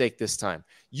that mistake this time.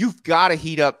 You've got to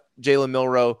heat up Jalen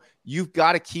Milroe. You've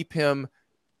got to keep him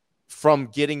from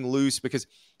getting loose because,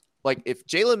 like, if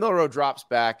Jalen Milroe drops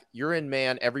back, you're in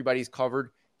man, everybody's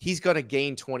covered, he's going to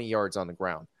gain 20 yards on the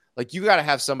ground. Like, you got to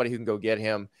have somebody who can go get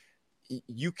him.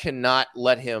 You cannot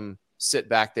let him sit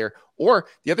back there. Or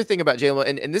the other thing about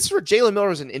Jalen, and this is where Jalen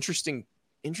Milroe is an interesting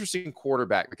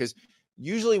quarterback, because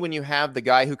usually when you have the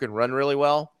guy who can run really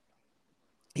well,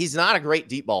 he's not a great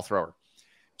deep ball thrower.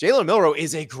 Jalen Milroe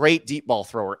is a great deep ball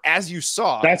thrower, as you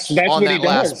saw that's on what that he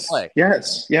last does. play.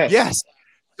 Yes.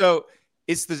 So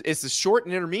it's the short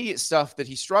and intermediate stuff that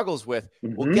he struggles with.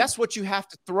 Mm-hmm. Well, guess what you have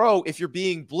to throw if you're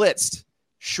being blitzed?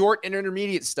 Short and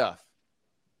intermediate stuff.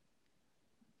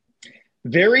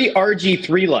 Very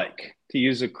RG3-like, to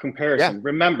use a comparison. Yeah.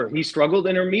 Remember, he struggled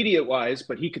intermediate-wise,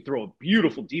 but he could throw a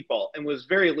beautiful deep ball and was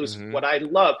very elusive. Mm-hmm. What I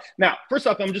love. Now, first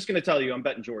off, I'm just going to tell you, I'm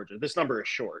betting Georgia. This number is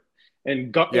short.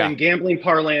 And in gambling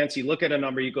parlance, you look at a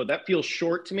number, you go, that feels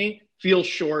short to me, feels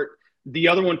short. The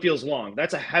other one feels long.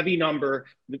 That's a heavy number.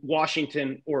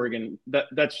 Washington, Oregon.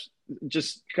 That's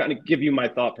just kind of give you my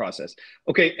thought process.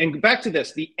 Okay, and back to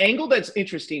this. The angle that's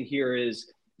interesting here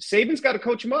is Saban's got to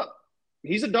coach him up.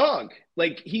 He's a dog.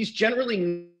 Like, he's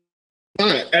generally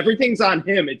not. Everything's on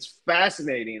him. It's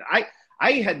fascinating.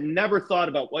 I had never thought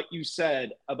about what you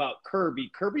said about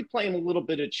Kirby. Kirby playing a little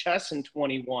bit of chess in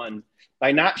 21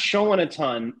 by not showing a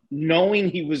ton, knowing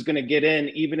he was going to get in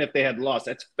even if they had lost.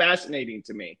 That's fascinating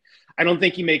to me. I don't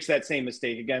think he makes that same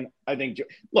mistake again. I think,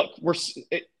 look,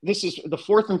 this is the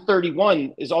 4th and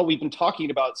 31 is all we've been talking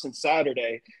about since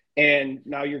Saturday. And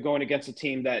now you're going against a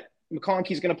team that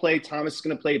McConkey's going to play, Thomas is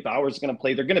going to play, Bauer's going to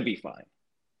play. They're going to be fine.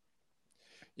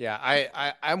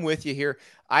 Yeah, I'm with you here.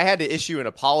 I had to issue an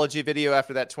apology video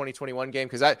after that 2021 game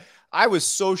because I was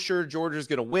so sure Georgia's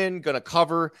going to win, going to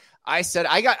cover. I said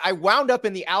I wound up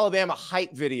in the Alabama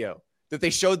hype video that they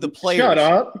showed the players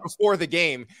before the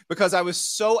game because I was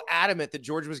so adamant that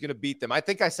Georgia was going to beat them. I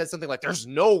think I said something like, "There's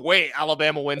no way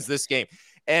Alabama wins this game,"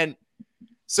 and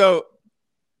so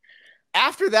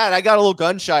after that, I got a little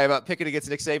gun shy about picking against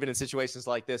Nick Saban in situations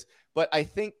like this. But I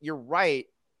think you're right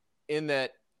in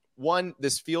that. 1,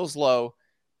 this feels low.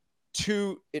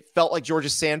 2, it felt like Georgia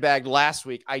sandbagged last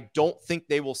week. I don't think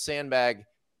they will sandbag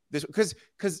this because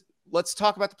let's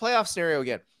talk about the playoff scenario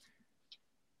again.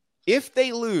 If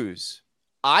they lose,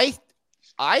 I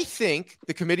think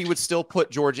the committee would still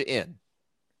put Georgia in.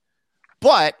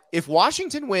 But if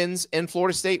Washington wins and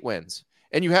Florida State wins,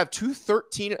 and you have 3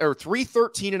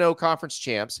 13-0 conference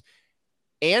champs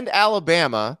and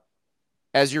Alabama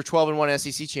as your 12-1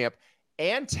 SEC champ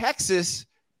and Texas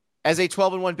as a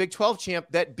 12-1 Big 12 champ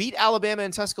that beat Alabama in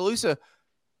Tuscaloosa,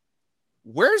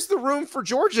 where's the room for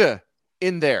Georgia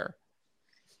in there?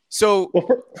 So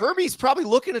Kirby's probably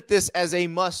looking at this as a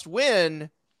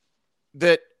must-win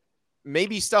that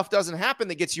maybe stuff doesn't happen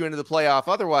that gets you into the playoff.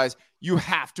 Otherwise, you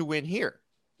have to win here.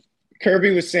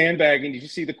 Kirby was sandbagging. Did you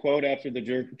see the quote after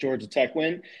the Georgia Tech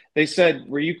win? They said,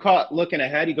 were you caught looking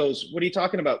ahead? He goes, what are you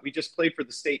talking about? We just played for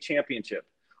the state championship.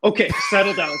 Okay,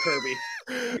 settle down,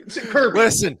 Kirby. Kirby.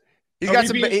 Listen.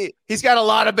 He's got a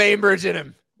lot of Bainbridge in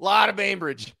him. A lot of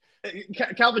Bainbridge.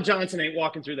 Calvin Johnson ain't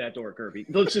walking through that door, Kirby.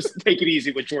 Let's just take it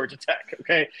easy with Georgia Tech,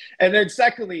 okay? And then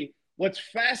secondly, what's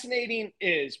fascinating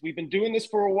is we've been doing this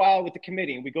for a while with the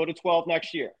committee, and we go to 12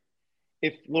 next year.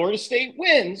 If Florida State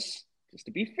wins, just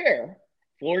to be fair,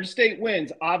 Florida State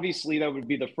wins, obviously that would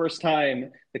be the first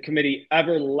time the committee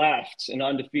ever left an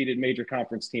undefeated major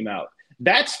conference team out.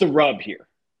 That's the rub here.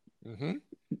 Mm-hmm.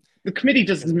 The committee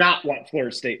does not want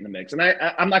Florida State in the mix. And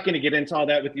I'm not going to get into all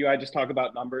that with you. I just talk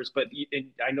about numbers, but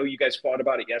I know you guys fought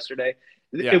about it yesterday.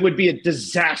 Yeah. It would be a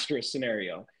disastrous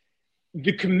scenario.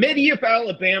 The committee, if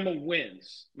Alabama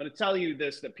wins, I'm going to tell you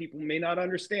this, that people may not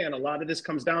understand. A lot of this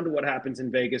comes down to what happens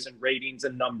in Vegas and ratings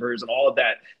and numbers and all of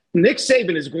that. Nick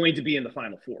Saban is going to be in the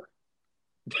Final Four.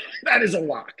 That is a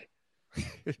lock.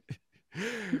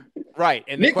 Right.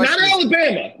 And Nick, not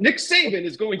Alabama. Nick Saban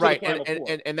is going to the Final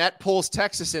Four. And that pulls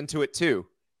Texas into it too,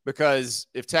 because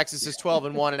if Texas is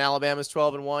 12-1 and Alabama is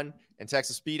 12-1 and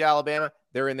Texas beat Alabama,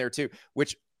 they're in there too,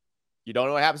 which you don't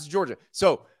know what happens to Georgia.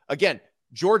 So again,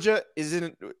 Georgia is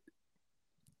in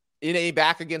a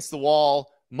back against the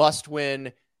wall, must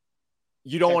win.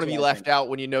 You don't want to be left out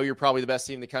when you know you're probably the best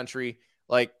team in the country.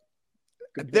 Like,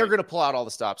 they're going to pull out all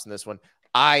the stops in this one.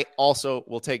 I also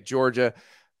will take Georgia.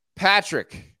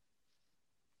 Patrick,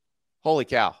 holy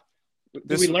cow.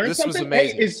 Did we learn something? Was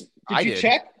amazing. Hey, did you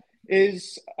check?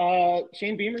 Is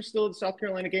Shane Beamer still the South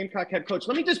Carolina Gamecock head coach?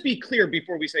 Let me just be clear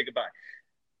before we say goodbye.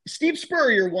 Steve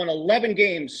Spurrier won 11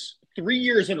 games 3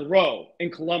 years in a row in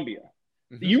Columbia.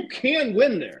 Mm-hmm. You can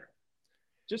win there.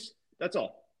 That's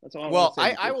all. That's all. Well,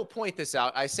 I will point this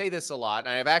out. I say this a lot,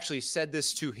 and I've actually said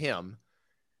this to him.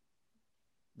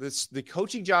 The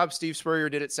coaching job Steve Spurrier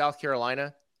did at South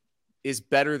Carolina is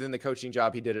better than the coaching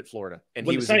job he did at Florida, and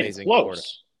he was amazing at Florida.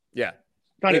 Yeah,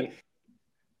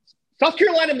 South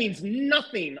Carolina means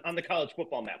nothing on the college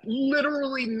football map,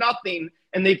 literally nothing,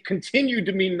 and they've continued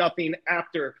to mean nothing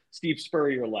after Steve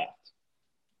Spurrier left.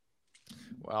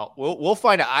 Well, we'll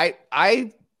find out.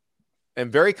 I am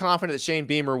very confident that Shane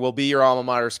Beamer will be your alma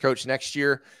mater's coach next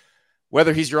year.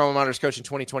 Whether he's your alma mater's coach in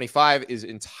 2025 is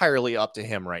entirely up to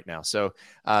him right now. So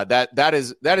that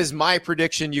is my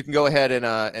prediction. You can go ahead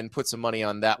and put some money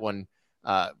on that one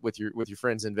with your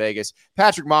friends in Vegas.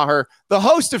 Patrick Maher, the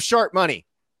host of Sharp Money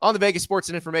on the Vegas Sports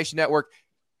and Information Network.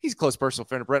 He's a close personal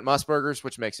friend of Brent Musburger's,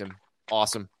 which makes him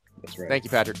awesome. That's right. Thank you,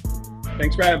 Patrick.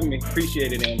 Thanks for having me.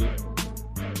 Appreciate it, Andy.